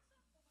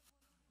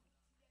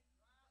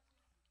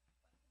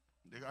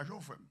 Dégagez au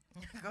frère.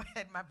 Go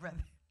ahead, my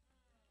brother.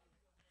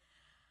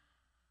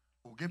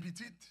 Ou gen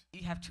petit,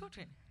 You have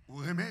children. ou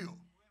remè yo.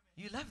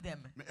 You love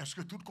them. Mais est-ce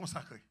que tout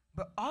consacré?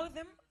 But all of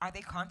them, are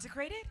they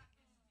consecrated?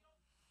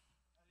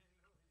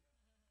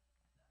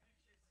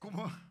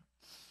 Comment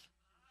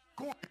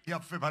il a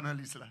fait pas dans la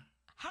liste là?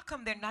 How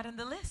come they're not in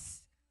the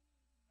list?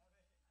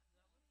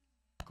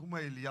 Comment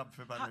Eliab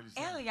fait pas dans How la liste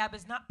là? Eliab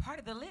is not part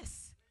of the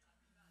list.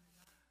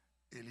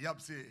 Eliab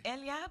c'est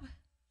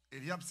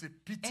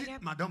petite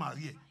Eliab madame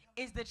mariée.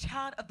 Is the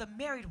child of the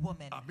married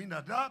woman.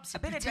 Abinadab c'est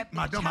Abinadab petite is the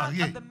madame child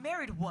mariée. of the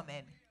married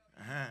woman.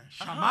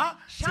 Shama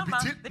c'est Shammah,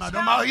 petite the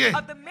madame child mariée.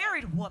 of the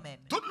married woman.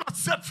 Tout notre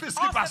sept fils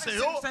qui All passent seven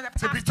yo, sisters that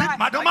c'est passed petite by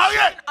madame are mariée.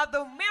 children of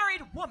the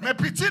married woman. Mais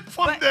petite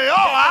femme But dehors,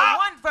 the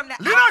one from the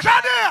li nan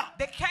jardin.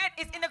 the cat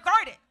is in the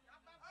garden.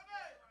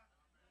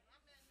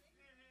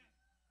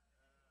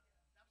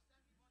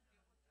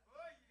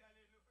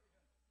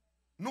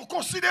 Nous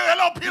considérons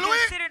l'empile, oui.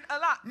 Considered a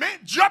lot. Mais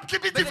job qui est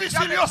But the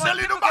difficile, job is c'est more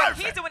lui nous difficult. va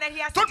He's faire. the one that he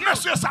has Tout to do.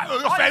 monsieur ça, il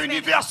All fait the men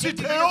université,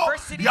 into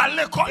university, il a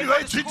l'école, they il go a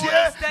to school, étudié,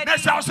 study, mais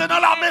ça c'est dans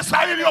l'armée,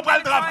 ça il a pas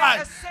le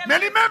travail. Mais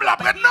lui-même, la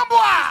prête dans He's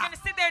bois. going to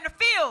sit there in the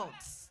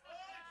fields.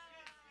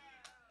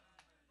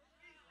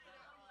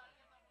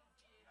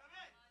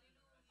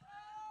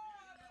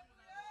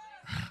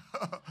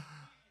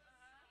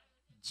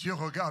 Dieu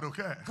regarde au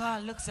cœur.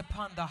 God looks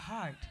upon the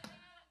heart.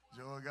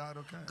 Dieu regarde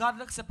au cœur. God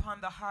looks upon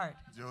the heart.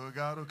 Dieu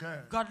regarde au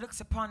cœur. God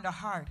looks upon the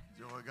heart.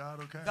 Dieu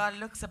regarde au cœur. God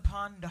looks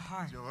upon the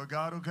heart. Dieu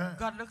regarde au cœur.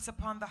 God looks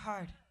upon the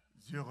heart.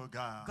 Dieu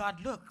regarde God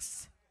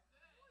looks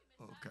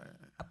au cœur.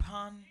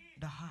 upon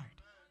the heart.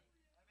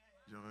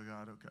 Dieu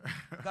regarde au cœur.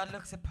 God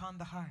looks upon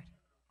the heart.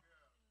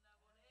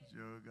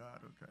 Dieu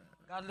regarde au cœur.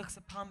 God looks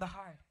upon the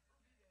heart.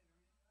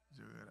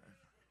 Dieu regarde.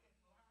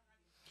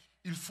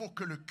 Il faut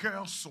que le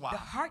cœur soit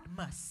The heart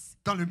must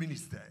dans le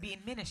ministère. be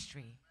in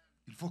ministry.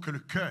 Il faut que le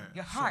cœur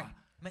Your soit heart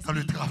must dans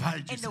le be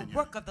travail du in the Seigneur.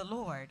 work of the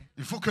Lord.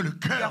 Il faut que le Your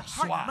cœur heart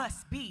soit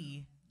must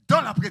be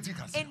dans la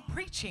prédication. in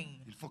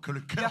preaching. Il faut que le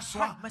Your cœur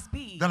soit heart must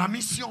be dans la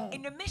mission,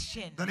 in the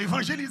mission, dans in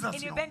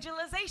l'évangélisation,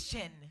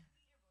 evangelization,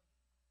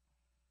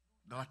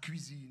 dans la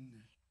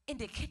cuisine, in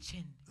the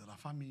kitchen, dans la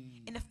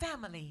famille, in the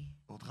family,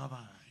 au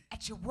travail.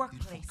 at your Il faut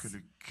workplace. que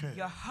le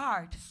Your cœur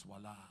heart soit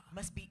là.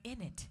 must be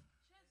in it.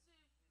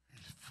 Il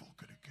faut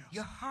que le cœur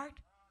Your soit. heart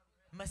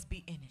must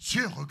be in it.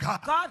 Dieu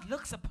regarde God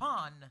looks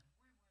upon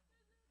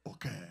au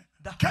cœur.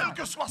 the Quel heart.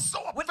 que soit ce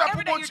qu'on fait Whatever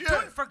pour that mon you're Dieu,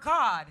 doing for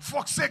God, il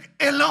faut que c'est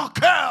élan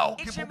cœur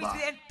qui it should be vous the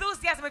bat.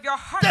 enthusiasm of your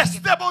heart.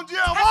 Testez mon Dieu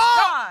Test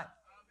avant. God.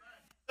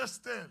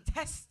 Testez.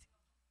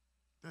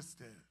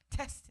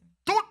 Test him.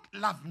 Tout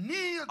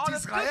l'avenir All the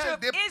future d'Israël of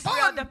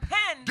Israel dépend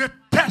depends de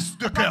tests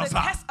de upon cœur. the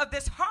Ça. test of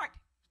this heart.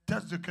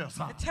 Test de cœur,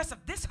 ça. The test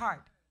of this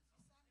heart.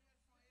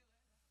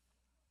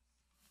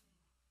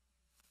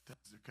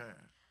 Test de cœur.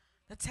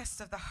 The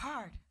test of the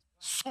heart.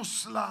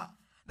 Source là.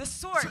 The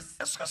source.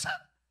 Est-ce que c'est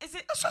Is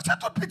it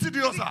tout petit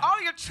Dieu ça?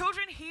 all your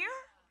children here?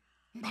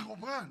 Je ne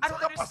comprends I pas. don't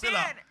Ça va passer là.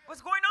 understand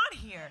what's going on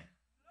here.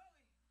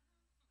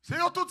 C'est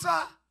tout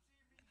ça.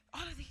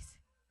 All of these.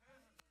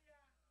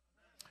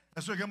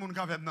 Est-ce que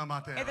quelqu'un qui a dans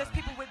matin? And there's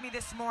people with me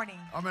this morning.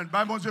 Amen.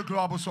 Bye, mon Dieu,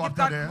 gloire pour soi. Give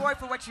God glory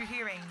for what you're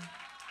hearing.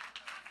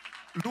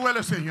 Louez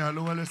le Seigneur,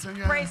 louez le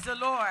Seigneur. Praise the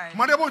Lord.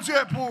 Demandez mon Dieu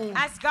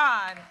Ask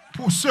God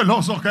pour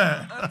selon son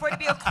cœur. for it to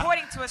be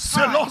according to his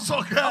Selon heart.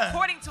 son cœur.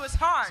 According to his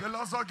heart.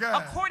 Selon son cœur.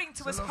 According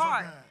to his Selon son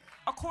heart. cœur.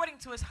 According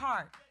to his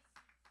heart.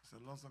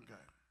 Selon son cœur.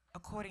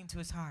 According to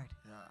his heart.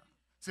 Yeah.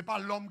 C'est pas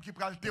l'homme qui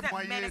prend le It's not man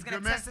témoigner is going to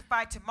demain.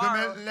 testify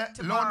tomorrow.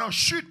 L'on en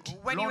chute.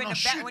 When L'on you're en in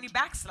chute. when you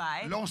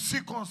backslide. L'on When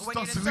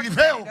circonstance you're in a arrivée.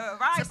 circumstance that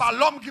arrives, C'est pas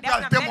l'homme qui that's prend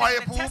le not man témoigner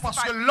that's pour gonna vous parce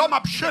que testify. l'homme a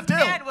Because jeté.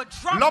 man will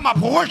drop L'homme a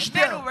you. projeté.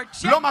 Man will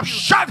reject L'homme a you.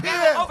 chaviré.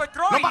 Man will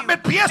overthrow L'homme a you. mis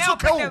pied Man sur will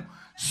put cœur. the-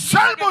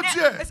 Seul mon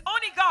Dieu It's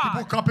only qui God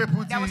peut camper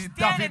pour that will dire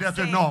stand David and est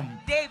un say, homme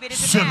David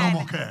is a selon man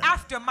mon cœur.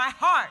 after my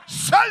heart.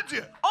 Seul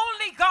Dieu.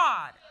 Only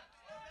God.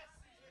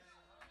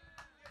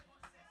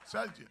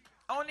 Seul Dieu.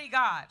 Only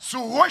God.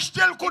 Sous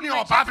rejeter le If you cognon,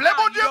 reject pas vle God,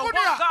 mon you Dieu don't want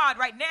cognon. God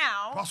right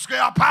now. Parce que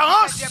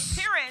apparence Because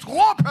the appearance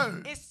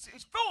trompe. It's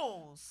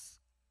fools.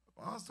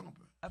 Apparence trompe.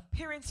 Appearance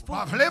appearance for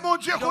you. Mon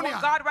Dieu, you don't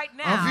want God right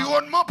now.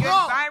 Environnement your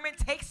prend. environment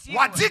takes you. Ou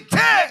addicté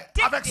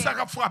avec ça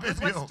qui frappe Dieu.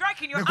 What's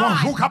striking your Mais quand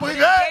jour qui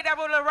arrive, that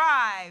will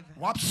arrive.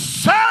 ou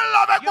seul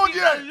avec mon You'll be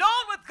Dieu.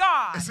 alone with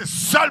God. Et c'est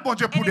seul mon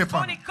Dieu pour and it's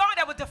défendre. only God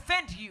that will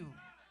defend you.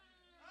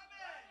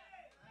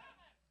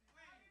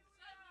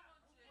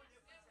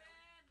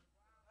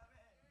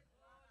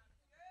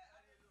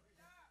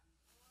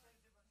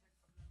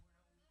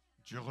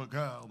 Dieu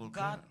regarde au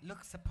cœur. God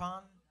looks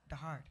upon the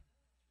heart.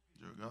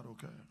 Dieu regarde au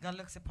cœur. God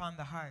looks upon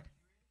the heart.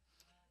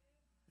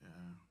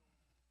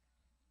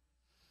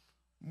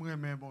 Moi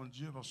j'aime bon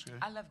Dieu parce que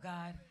I love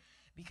God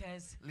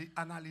because il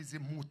analyse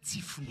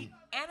motifs nous. He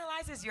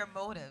analyzes your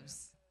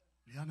motives.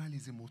 Il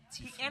analyse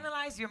motifs. He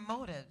analyzes your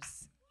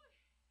motives.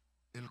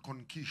 Il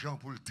connaît qui gens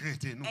pour le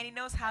traiter nous. And He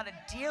knows how to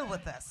deal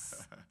with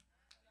us.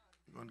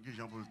 Il connaît qui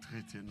gens pour le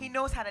traiter nous. He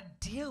knows how to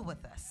deal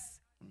with us.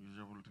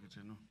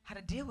 How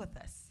to deal with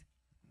us.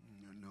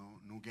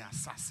 Nous avons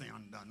assassin en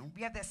dedans nous.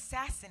 We have the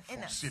assassin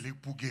in us.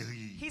 Pour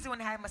guérir. He's the one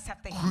that must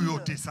have the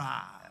cruauté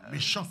ça,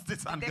 méchanceté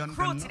ça en the dedans.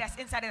 cruelty that's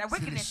inside of that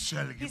wickedness.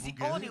 He's the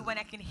only one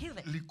that can heal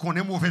it. Il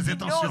connaît mauvaises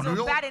intentions. He knows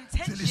the bad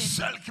C'est le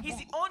seul qui He's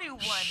peut the only one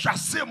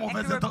chasser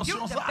mauvaises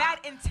intentions. the bad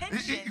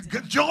intentions.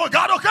 Dieu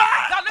regarde au cœur.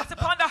 God looks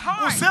upon the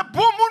heart. C'est bon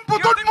monde pour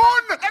tout le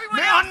monde,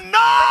 mais en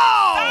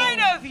non.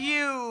 Inside of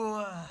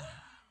you.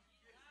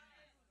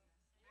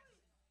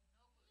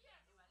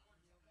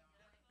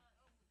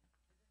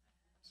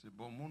 C'est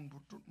bon monde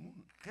pour tout le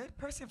monde. Good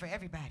person for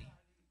everybody.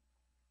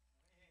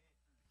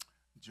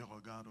 Dieu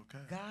regarde au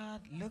cœur.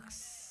 God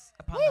looks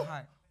upon the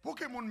heart. Pour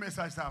quel monde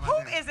message ça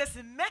Who is this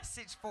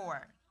message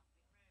for?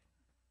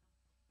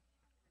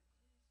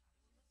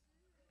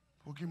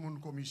 Pour quel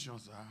monde commission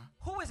ça?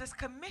 Who is this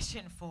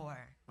commission for?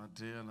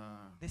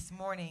 This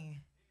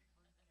morning.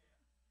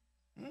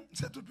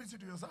 C'est tout petit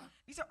ça.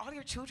 These are all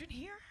your children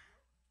here?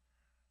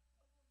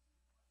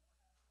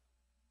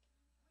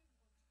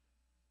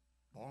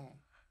 Bon.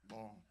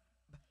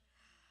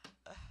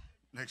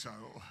 Next time.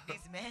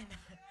 These men.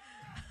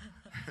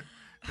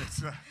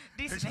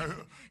 These men.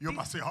 You're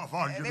passé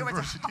Harvard University. They went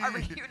to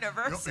Harvard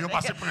University. You're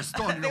passé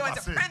Princeton. They went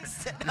to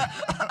Princeton.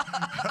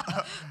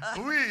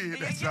 Oui,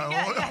 these men. They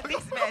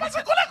went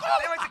to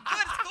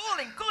good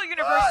schooling, cool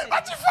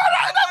university.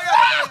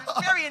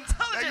 Very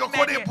intelligent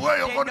men. They know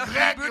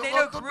Hebrew, they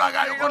know Greek,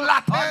 they know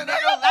Latin.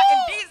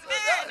 These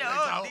men.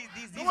 Oh,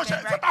 these men right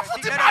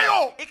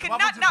there. It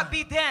cannot not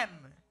be them.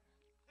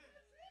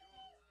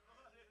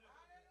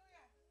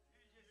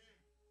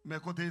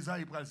 But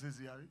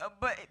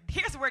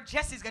here's where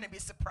Jesse's going to be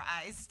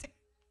surprised.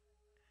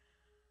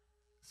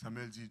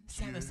 Samuel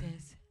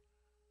says,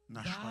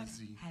 God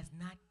has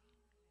not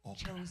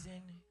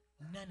chosen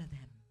none of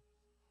them.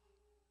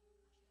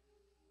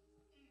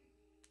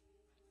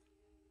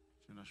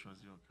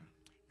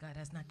 God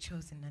has not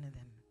chosen none of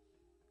them.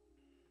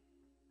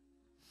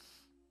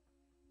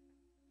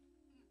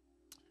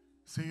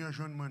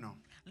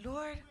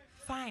 Lord,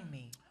 find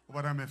me.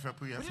 Would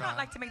you not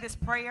like to make this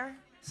prayer?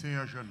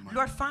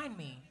 Lord, find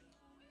me.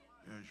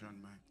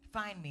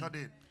 Find me.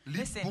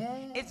 Listen,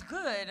 it's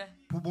good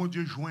for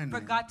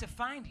God to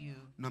find you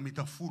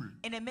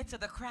in the midst of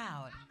the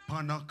crowd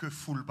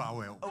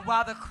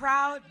while the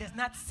crowd does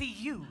not see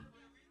you.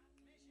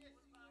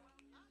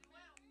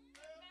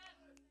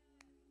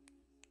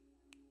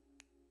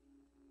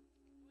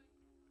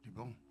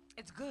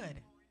 It's good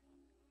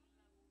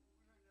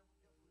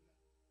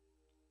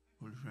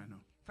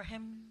for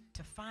Him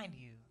to find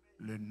you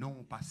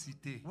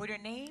where your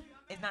name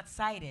is not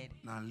cited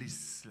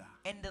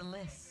in the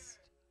list.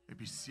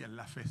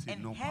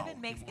 And heaven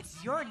makes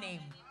it's your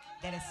name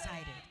that is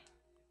cited.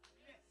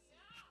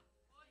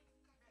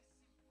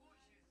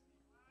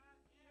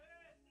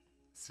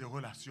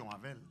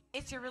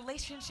 It's your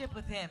relationship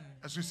with Him.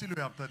 Is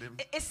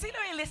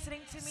Siloe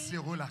listening to me?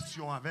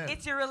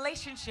 It's your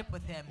relationship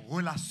with Him.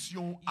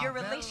 Your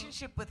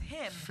relationship with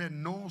Him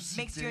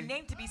makes your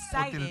name to be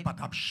cited when you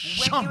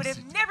would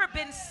have never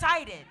been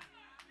cited.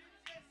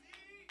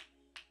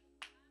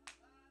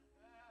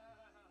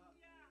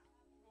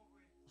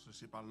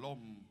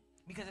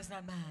 Because it's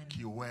not man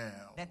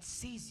that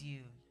sees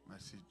you,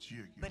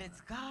 but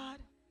it's God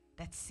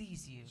that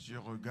sees you.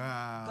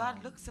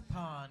 God looks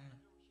upon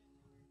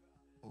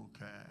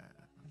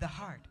the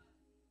heart.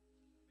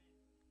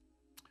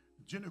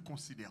 God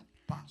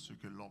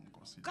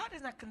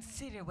does not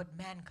consider what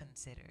man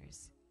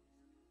considers.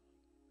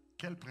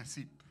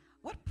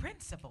 What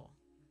principle?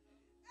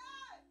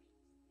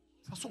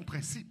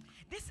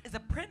 This is a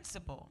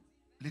principle.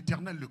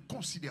 L'Éternel ne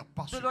considère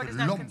pas ce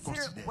que l'homme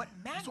considère.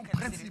 Son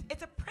principe.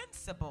 It's a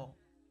principle.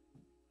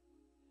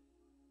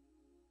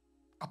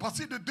 À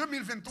partir de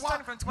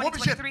 2023, moi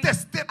obligé de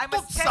tester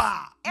tout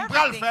ça.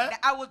 M'bral faire.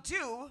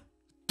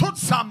 Tout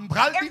ça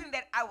m'bral dire.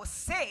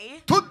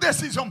 Toute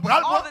décision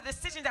m'bral moi.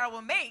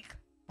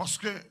 Parce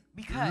que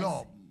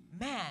l'homme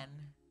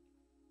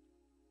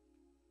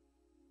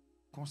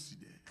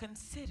considers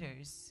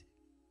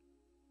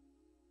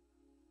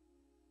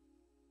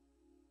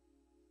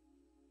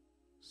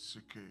ce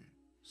que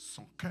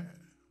son cœur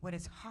what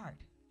his heart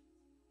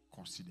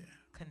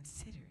considère.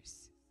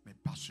 Mais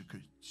parce que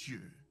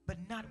Dieu but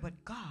not what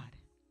God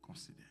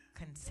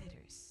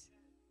considers.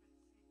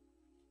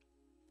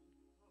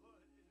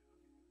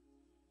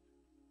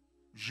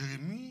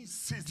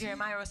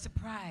 Jeremiah was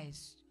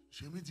surprised.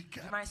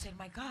 Jeremiah said,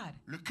 my God,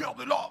 le cœur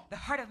de l'homme. The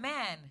heart of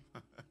man.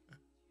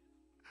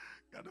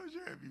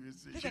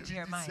 Look at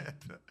Jeremiah.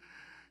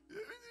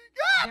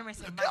 Jeremiah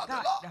said, my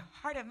God, the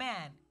heart of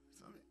man.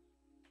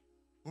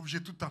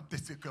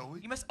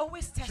 You must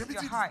always test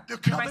your heart.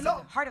 Jeremiah said,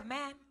 the heart of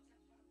man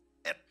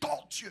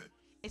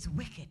is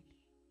wicked.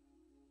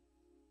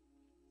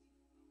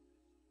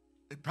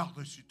 Et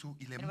par-dessus tout,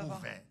 il est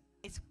mauvais.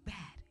 It's bad.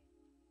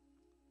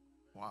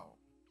 Wow.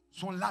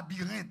 Son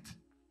labyrinthe.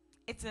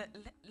 It's a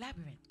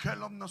labyrinth. Que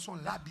l'homme dans son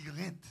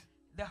labyrinthe.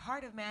 The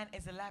heart of man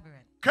is a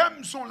labyrinth.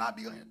 Comme son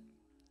labyrinthe.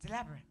 It's a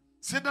labyrinth.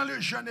 C'est dans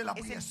le jeûne et la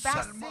prière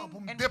seulement pour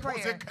me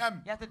déposer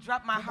comme. You have to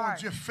drop my heart.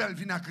 Dieu fait le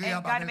vinaigre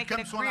God make it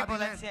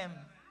agreeable unto him.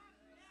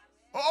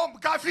 Oh,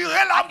 I can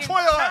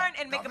turn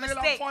and make a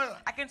mistake.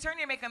 I can turn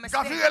and make a mistake.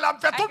 I can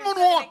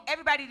make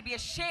everybody to be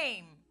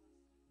ashamed.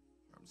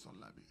 Comme son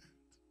labyrinthe.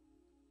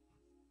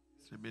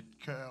 C'est mettre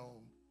cœur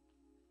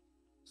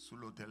sous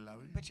l'autel là,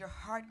 oui. Put your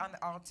heart on the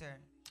altar.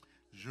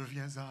 Je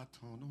viens à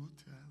ton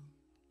autel,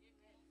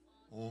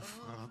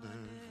 offrant de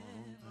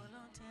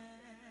volonté,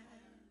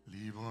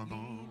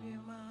 librement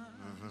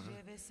je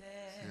veux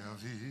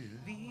servir.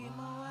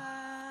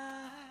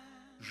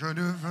 Je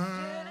ne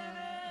veux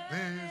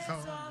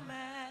désormais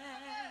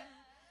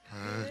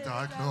que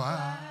ta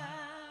gloire,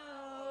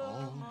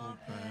 oh mon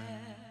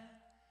Père,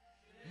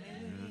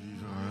 me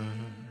livre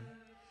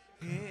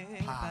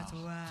que par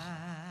toi,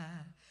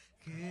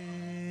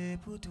 que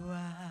pour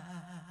toi.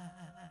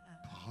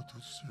 Tous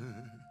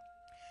ceux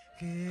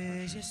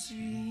que je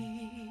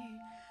suis,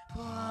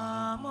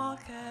 prends mon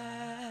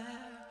cœur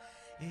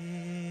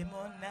et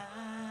mon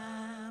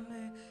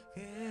âme,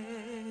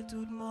 que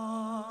tout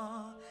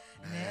mon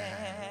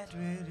être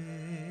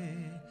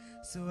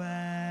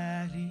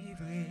soit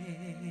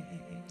livré,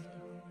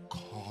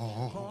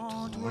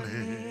 contrôlé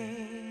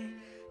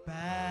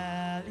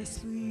par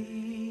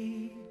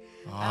l'esprit,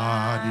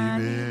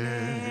 animé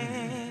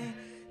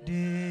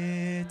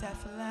de ta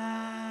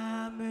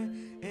flamme.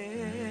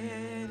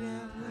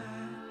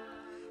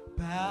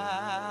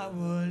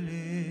 Parole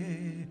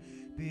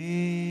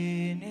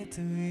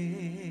pénétrée.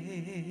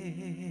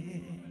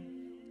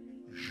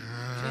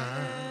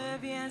 Je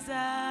viens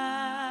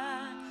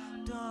à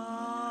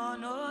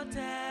ton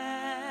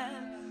autel,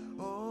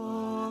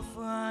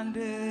 offrande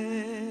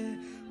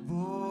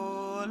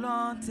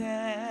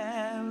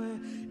volontaire,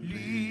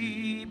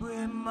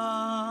 librement,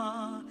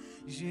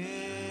 je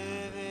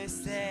veux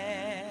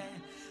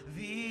servir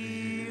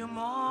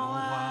mon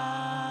roi.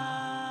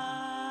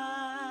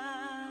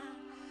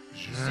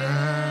 Je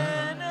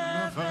ne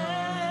veux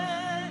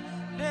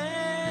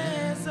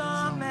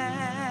désormais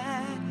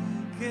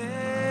que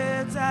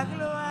ta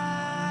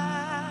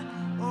gloire,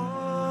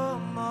 oh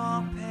mon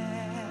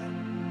Père,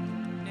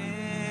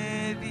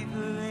 ne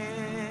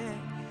vivrai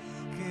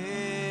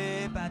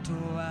que par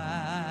toi,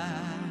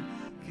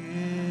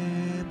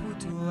 que pour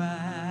toi.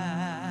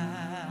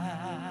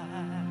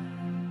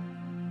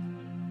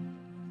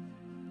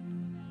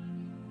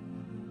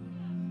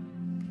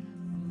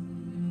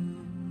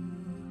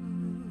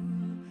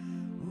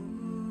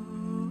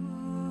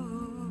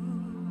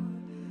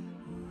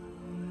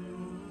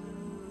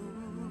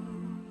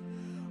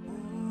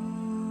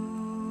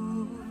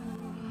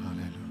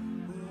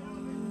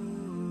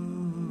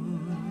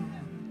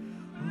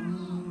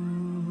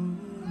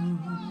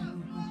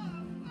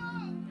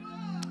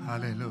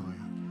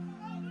 Alléluia.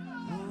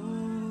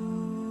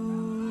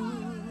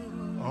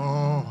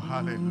 Oh,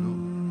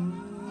 alléluia.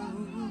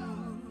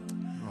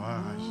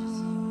 Gloire à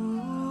Jésus.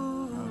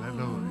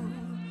 Alléluia.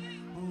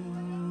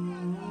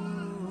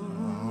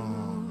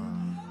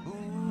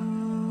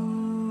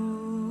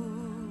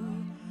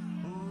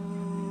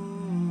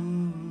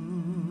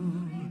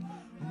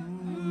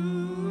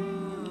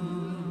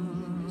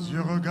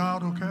 Dieu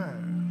regarde au cœur.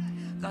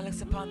 God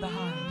looks upon the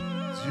heart.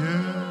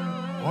 Dieu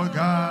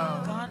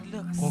regarde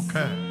au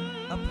cœur.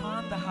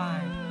 Upon the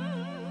heart.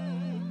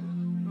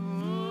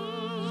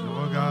 Je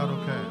regarde au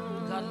cœur.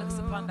 God looks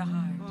upon the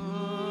heart.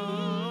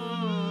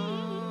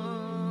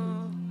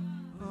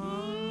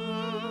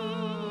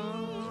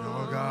 Je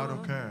regarde au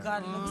cœur.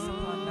 God looks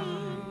upon the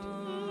heart.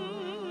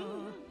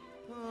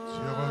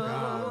 Dieu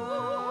regarde au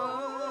cœur.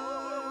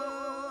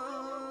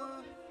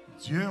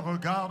 Dieu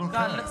regarde au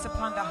cœur. God looks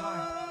upon the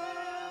heart.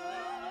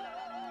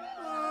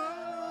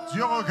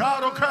 Dieu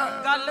regarde au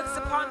cœur. God looks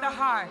upon the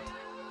heart.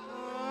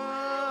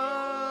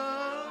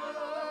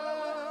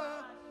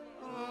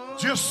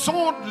 Dieu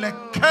sonde les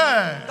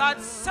cœurs.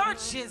 God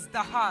searches the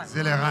heart.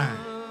 Et les reins.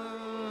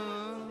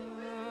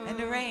 And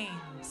the reins.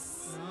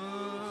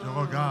 Je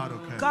regarde au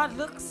cœur. God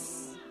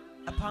looks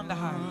upon the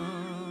heart.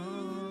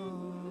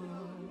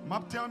 M'a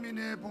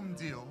terminé pour me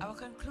dire. I will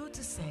conclude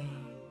to say.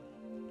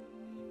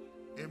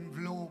 And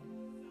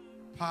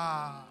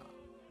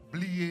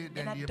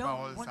I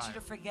don't want you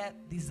to forget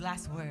these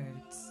last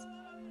words.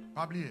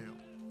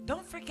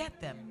 Don't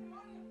forget them.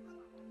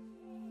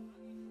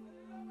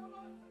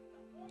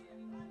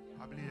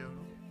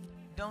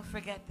 Don't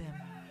forget them.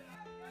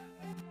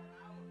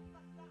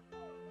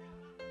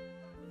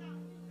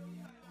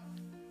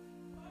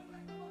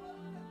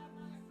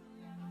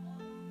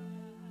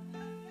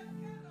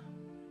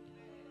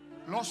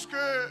 Lorsque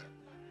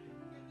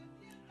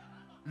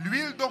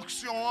l'huile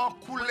d'onction a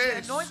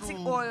coulé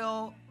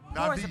sur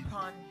David,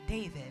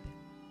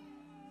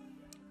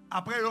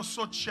 après ils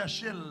sont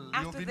chercher,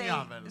 ils sont venus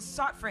avec.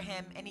 Sought for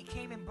him and he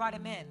came and brought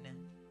him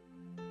in.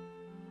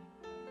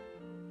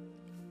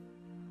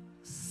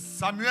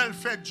 Samuel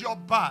fait job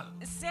bal.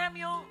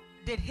 Samuel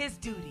did his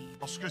duty.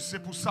 Parce que c'est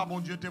pour ça mon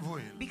Dieu t'a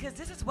envoyé. Because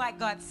this is why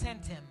God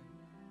sent him.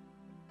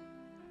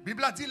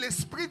 Bible a dit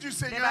l'esprit du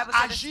Seigneur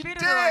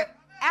agitait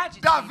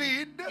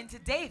David into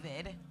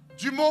David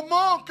du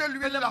moment que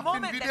l'huile a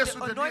fait vider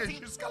sur lui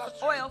jusqu'à la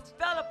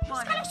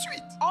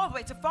suite. All the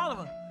way to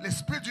follow him.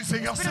 L'esprit du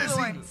Seigneur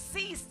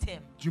seized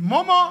him. Du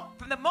moment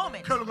from the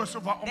moment que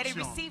recevra that he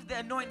received the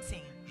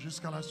anointing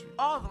jusqu'à la suite.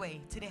 All the way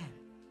to the end.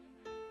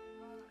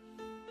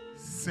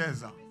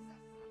 16 ans.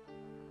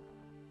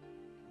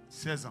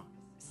 16 ans.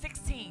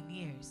 16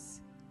 years.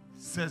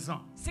 16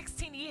 ans.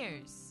 16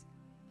 years.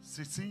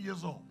 16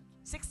 years old.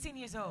 16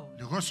 years old.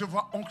 De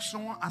recevoir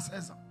onction à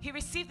 16 ans. He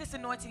received this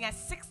anointing at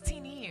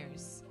 16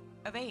 years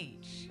of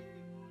age.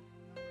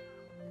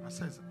 À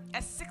 16 ans.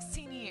 At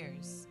 16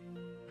 years.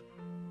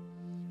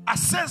 À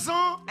 16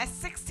 ans, at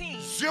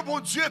 16, Dieu mon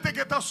Dieu était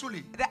sous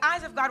lui. The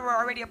eyes of God were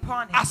already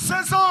upon him. À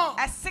 16 ans,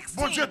 at 16,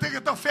 mon Dieu était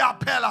fait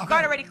appel à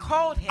God already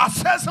called him. À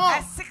 16 ans,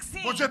 at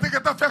 16, mon Dieu était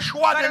fait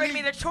choix God de already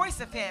lui. made the choice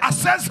of him. À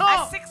 16 ans,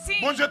 at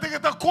 16, mon Dieu était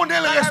connaît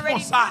le God already knew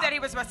responsable. that he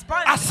was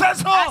responsible. À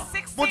 16 ans, at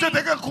 16, mon Dieu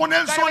était connaît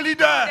God son already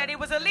leader. knew that he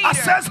was a leader. À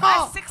 16 ans,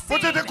 at 16, mon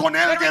Dieu était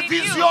connaît God le already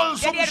knew vision that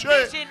son he had a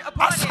boucher. vision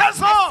upon À him.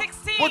 16 ans, at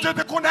 16, mon Dieu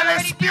était connaît God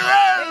already knew l'inspirer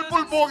that pour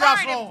le he bon was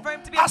garçon. inspired for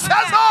him to be À a 16 good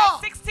man. ans,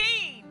 At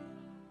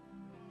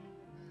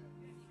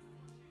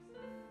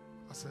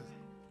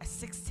 16. à 16 ans. At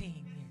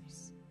 16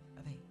 years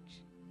of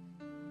age.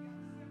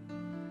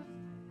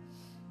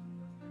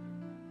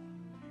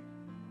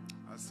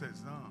 À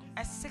 16 ans.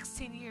 At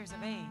 16 years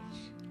of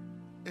age.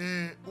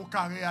 Et on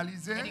a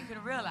réalisé and you can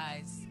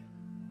realize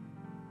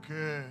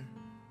que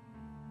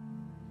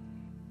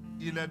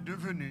il est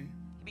devenu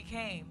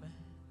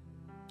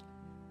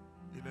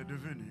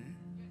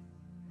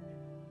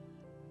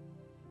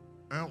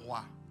un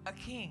roi a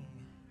king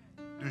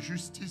de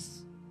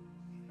justice,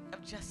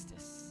 of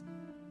justice,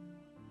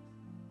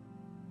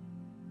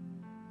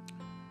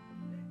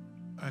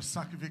 un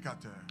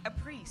sacrificateur, a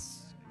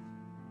priest,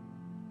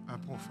 un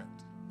prophète,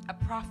 a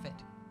prophet.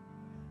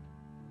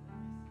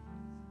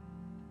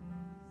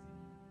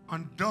 En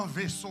dans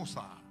vaisseau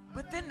ça,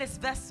 within this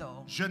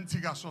vessel, jeune petit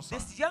garçon ça,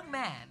 this young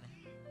man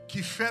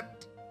qui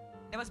fait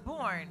that was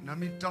born dans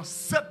mi-temps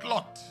 7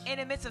 lots. in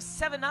the midst of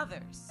 7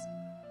 others.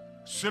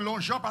 Selon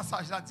Jean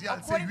passage là dit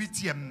c'est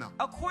 8e.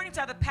 According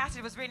to how the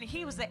passage was written,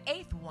 he was the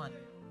 8th one.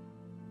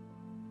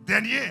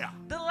 Dernière.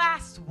 The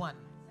last one.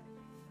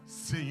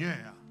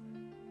 Seigneur.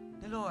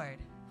 The Lord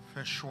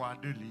fait choix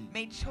de lui.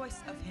 Made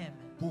choice of him.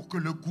 Pour que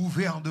le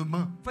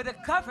gouvernement for the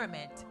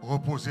government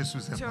repose sous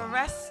ses to mains.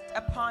 rest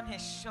upon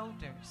his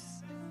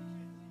shoulders.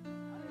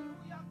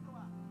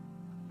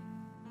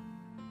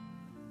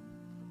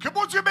 Que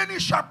bon Dieu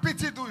bénisse chaque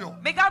petit douillon.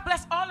 May God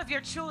bless all of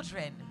your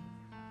children.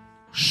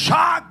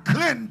 Chaque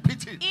grain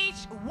petit.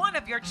 Each one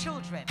of your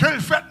children. Qu'elle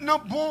fait dans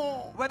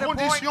bonnes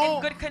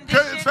conditions,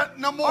 qu'elle fait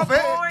dans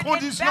mauvaises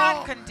conditions,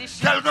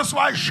 qu'elle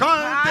reçoit jeune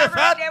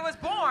défaite,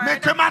 mais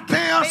que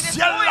matin,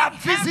 ciel la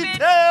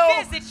visite,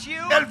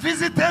 elle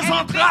visite les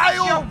entrailles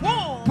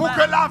pour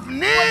que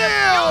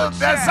l'avenir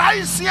des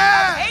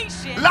Haïtiens,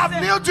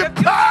 l'avenir du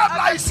peuple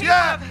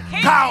haïtien,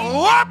 qu'a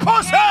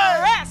reposé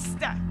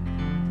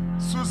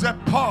sous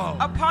épaules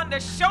upon the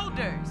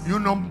shoulders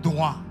un homme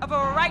droit, of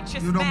a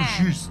righteous un homme man,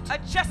 juste, a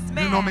just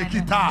man, un homme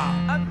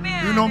équitable, a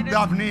man un homme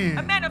d'avenir,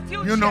 a man of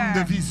future, un homme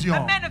de vision,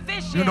 a man of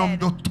vision, un homme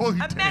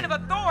d'autorité, a man of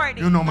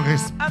authority, un homme a man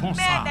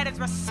responsable. that is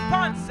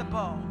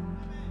responsible.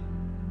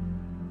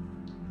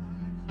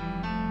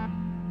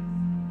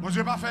 Mon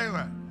Dieu pas fait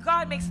erreur.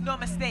 God makes no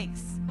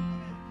mistakes.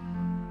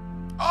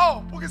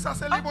 Oh, pour que ça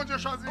c'est lui bon Dieu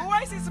choisi. But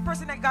why is he the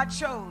person that God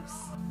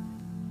chose?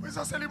 Oui,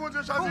 ça c'est lui bon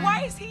Dieu choisi. But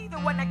why is he the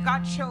one that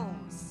God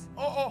chose?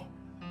 Oh.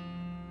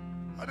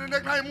 Look,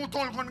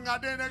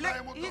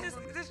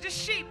 he's just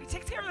sheep. He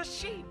takes care of the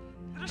sheep.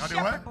 Little Regardez,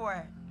 shepherd ouais?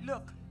 boy.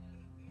 Look.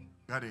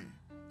 Regardez.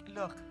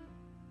 Look.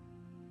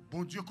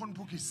 Bon Dieu compte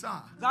pour qui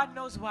ça? God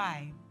knows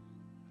why.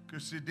 Que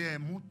c'est des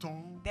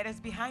moutons. That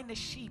is behind the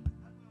sheep.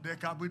 Des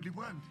cabris de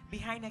prendre.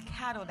 Behind the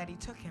cattle that he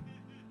took him.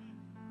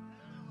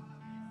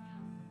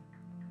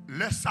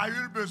 Le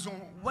Saül besoin.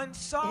 When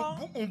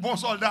Saul un bon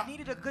soldat.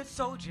 needed a good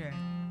soldier.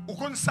 Ou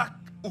qu'on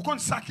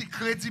ça qui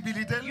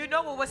crédibilité. You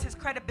know what was his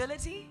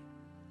credibility?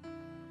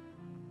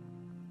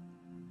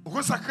 Ou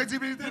qu'on sa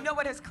crédibilité. You know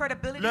what his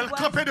credibility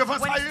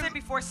was? When he stood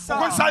before Saul.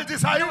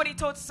 You know what he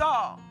told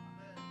Saul?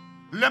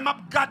 When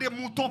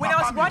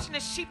I was watching the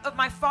sheep of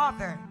my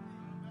father.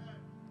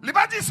 Il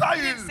m'a dit ça,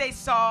 He didn't say,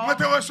 Saul, moi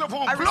te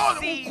recevoir un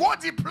gros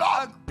diplôme.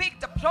 A big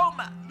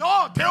diploma.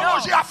 Non,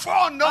 théologie à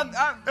fond, non.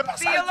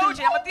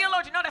 Theologian. I'm a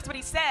theologian. No, that's what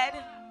he said.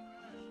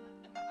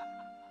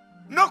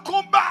 Non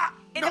combat.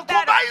 Non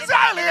combat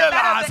israélien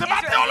là, c'est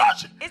pas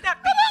théologie. It's not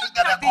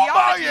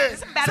theology.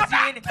 C'est pas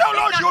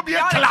théologie ou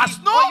bien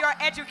classe, non?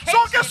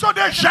 Sont question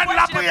des jeunes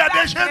la prière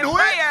des jeunes,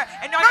 oui.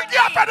 Non qui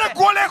a fait de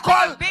gros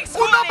l'école, ou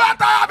non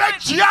bataille avec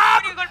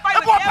diable,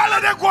 et pour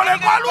parler de gros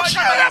l'école, ou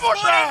chéré mon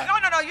cher.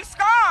 No, you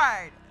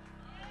scarred.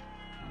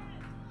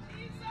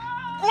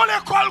 Gros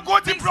l'école, gros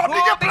diplôme,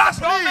 il y a place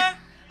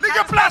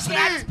li.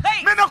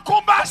 Mais ne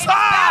combat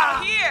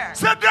ça.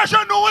 C'est des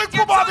genoux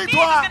pour ma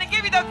victoire.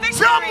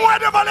 C'est un mois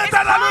devant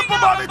l'éternel pour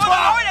ma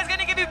victoire.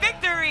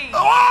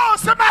 Oh,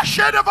 c'est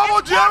marcher devant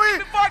mon Dieu,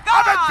 oui.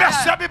 Avec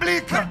verset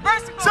biblique.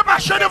 C'est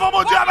marcher devant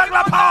mon Dieu avec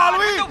la parole,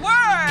 oui.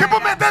 Qui vous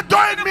mettez 2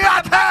 ennemis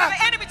à terre.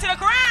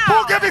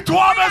 Pour que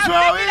victoire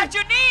besoin, oui.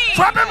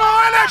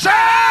 Frappez-moi léger.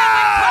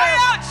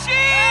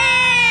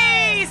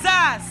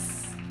 Jesus.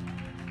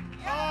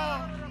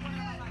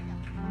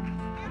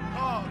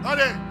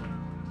 Allez.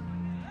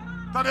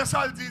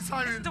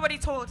 Listen to what he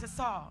told to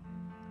Saul.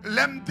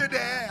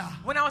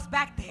 When I was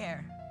back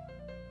there,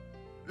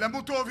 when the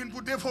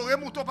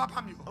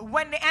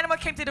animal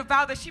came to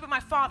devour the sheep of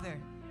my father,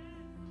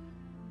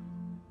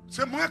 it's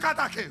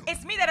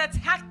me that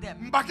attacked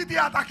them. I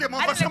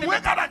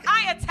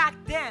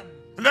attacked them.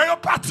 When they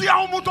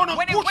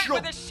went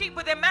with the sheep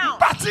with their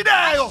mouth, I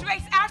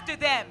traced after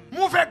them.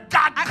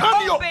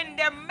 I opened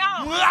their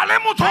mouth.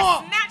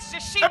 I snatched the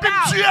sheep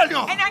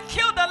out. And I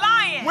killed the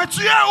lion. I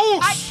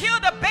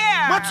killed the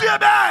bear.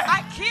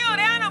 I killed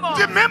animals.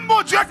 The same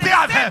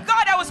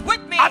God that was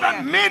with me.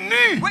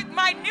 With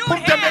my new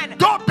hand.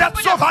 Put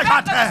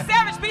the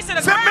savage beast in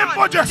the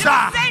ground. The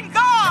same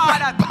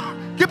God.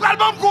 That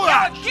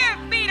would give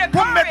me the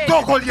courage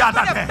to put the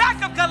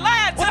back of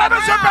Goliath to the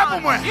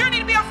ground. You don't need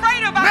to be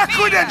afraid about me.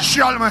 Oh,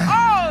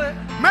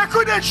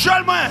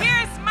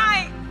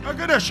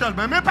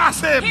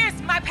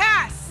 here's my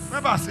pass.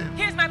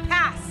 Here's my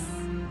pass.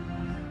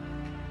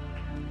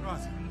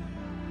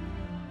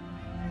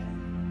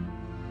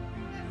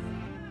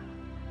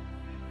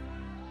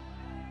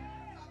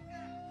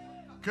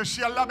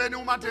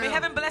 May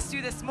heaven bless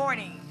you this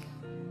morning.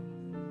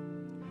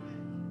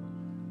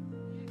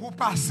 For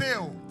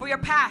your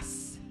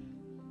pass.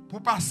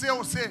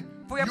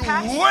 For your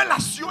pass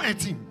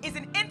is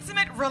an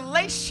intimate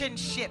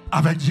relationship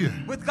avec Dieu.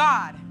 With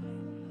God.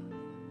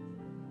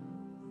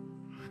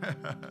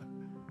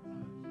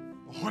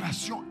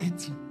 Relation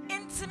intime.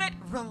 Intimate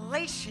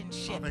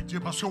relationship avec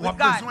Dieu parce que with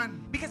God.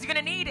 Because you're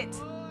going to need it.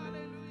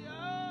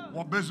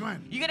 You're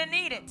going to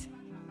need it.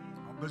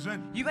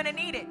 You're going to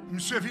need it. He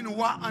became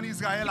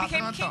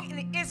king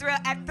in Israel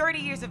at 30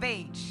 years of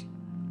age.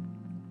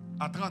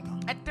 At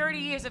 30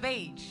 years of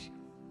age.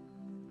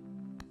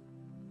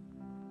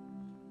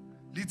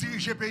 He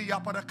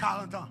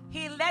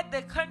led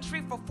the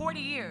country for 40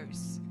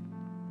 years.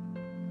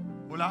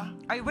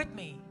 Are you with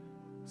me?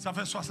 Ça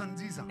fait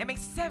 70 ans. It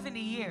makes 70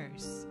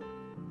 years.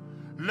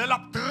 When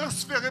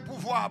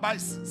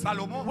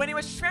he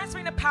was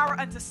transferring the power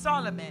unto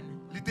Solomon,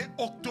 he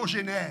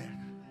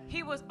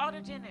was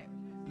octogenarian.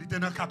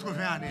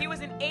 He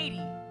was in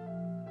 80.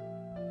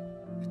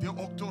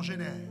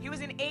 He was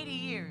in 80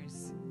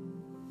 years.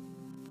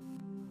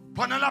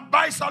 While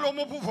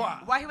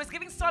he was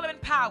giving Solomon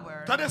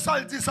power,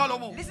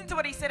 listen to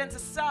what he said unto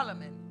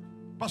Solomon.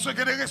 Because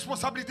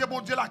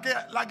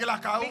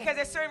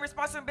there's certain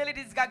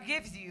responsibilities God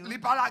gives you. He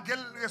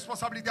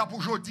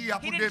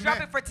didn't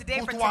drop it for today,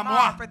 for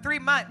tomorrow, for 3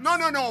 months. No.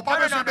 You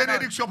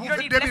don't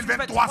need blessings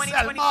for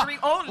 2023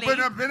 only. You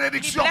need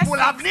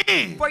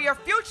blessings for your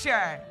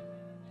future.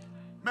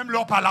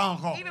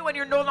 Even when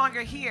you're no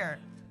longer here.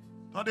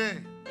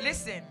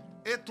 Listen.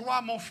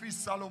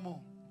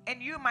 And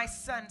you, my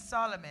son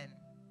Solomon,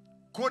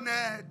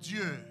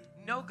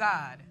 know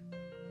God,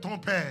 ton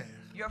père,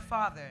 your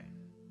father,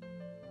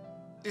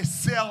 et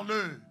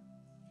serre-le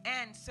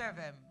and serve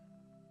him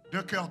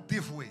d'un cœur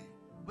dévoué,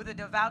 with a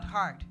devout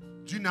heart,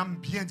 d'une âme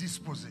bien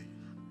disposée.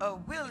 A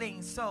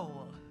willing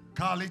soul.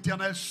 Car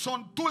l'Éternel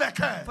sonde tous les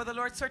cœurs, for the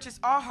Lord searches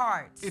all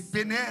hearts, et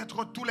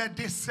pénètre tous les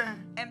desseins,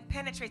 and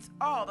penetrates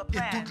all the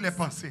plans, et toutes les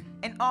pensées.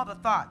 And all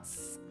the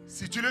thoughts.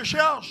 Si tu le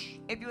cherches,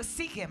 if you will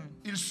seek him,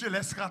 il se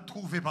laissera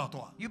trouver par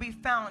toi. He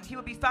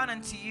will be found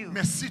unto you.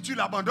 Mais si tu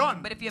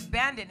l'abandonnes, but if you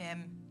abandon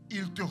him,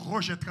 il te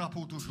rejettera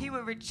pour toujours. He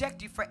will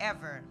reject you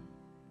forever.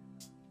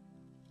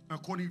 1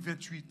 Chroniques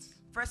 28,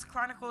 1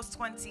 Chronicles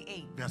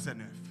 28, verset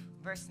 9.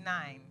 Verse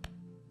 9.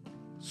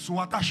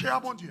 Sois attaché à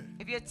mon Dieu.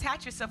 If you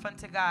attach yourself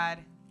unto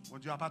God, mon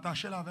Dieu a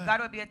attaché avec. God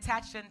will be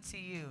attached unto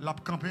you. L'a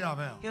campé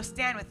avec. He'll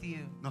stand with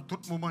you dans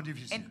tout moment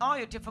difficile. In all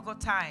your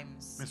difficult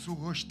times. Mais sous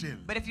rejeter.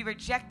 But if you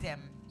reject him,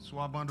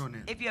 soit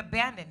abandonné. If you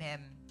abandon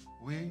him,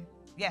 oui.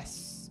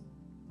 Yes.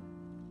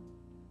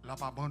 L'a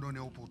pas abandonné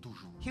pour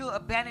toujours. He will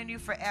abandon you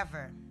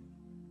forever.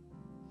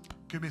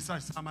 Que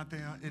message ce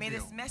matin May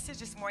this message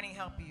this morning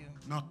help you.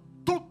 Dans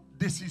toute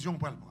décision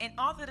pour in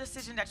all the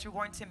decisions that you're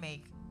going to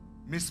make.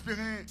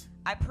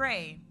 I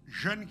pray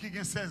jeunes qui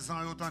ont 16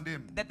 ans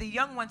entendent. That the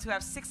young ones who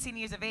have 16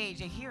 years of age,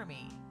 they hear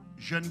me.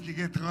 Jeunes qui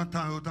ont 30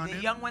 ans entendent.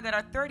 The young ones that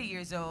are 30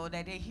 years old,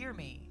 that they hear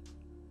me.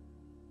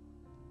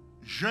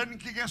 Jeunes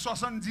qui ont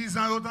 70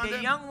 ans entendent.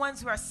 The young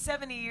ones who are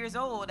 70 years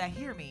old that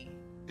hear me.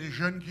 Et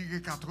jeunes qui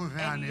ont 80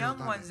 ans and young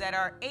ones that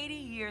are 80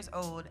 years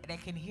old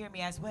that can hear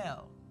me as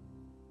well.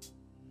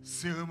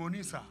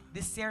 Cérémonie ça.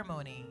 This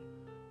ceremony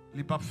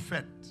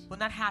will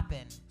not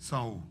happen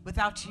sans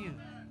without you.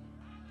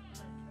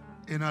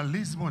 And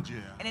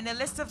in the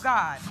list of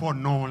God,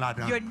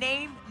 your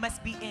name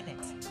must be in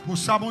it.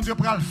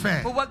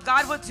 For what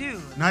God will do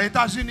in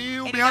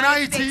the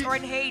United States or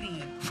in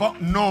Haiti,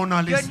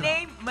 your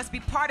name must be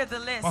part of the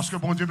list.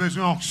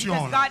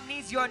 Because God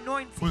needs your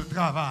anointing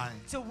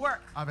to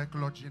work with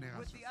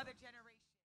the other generation.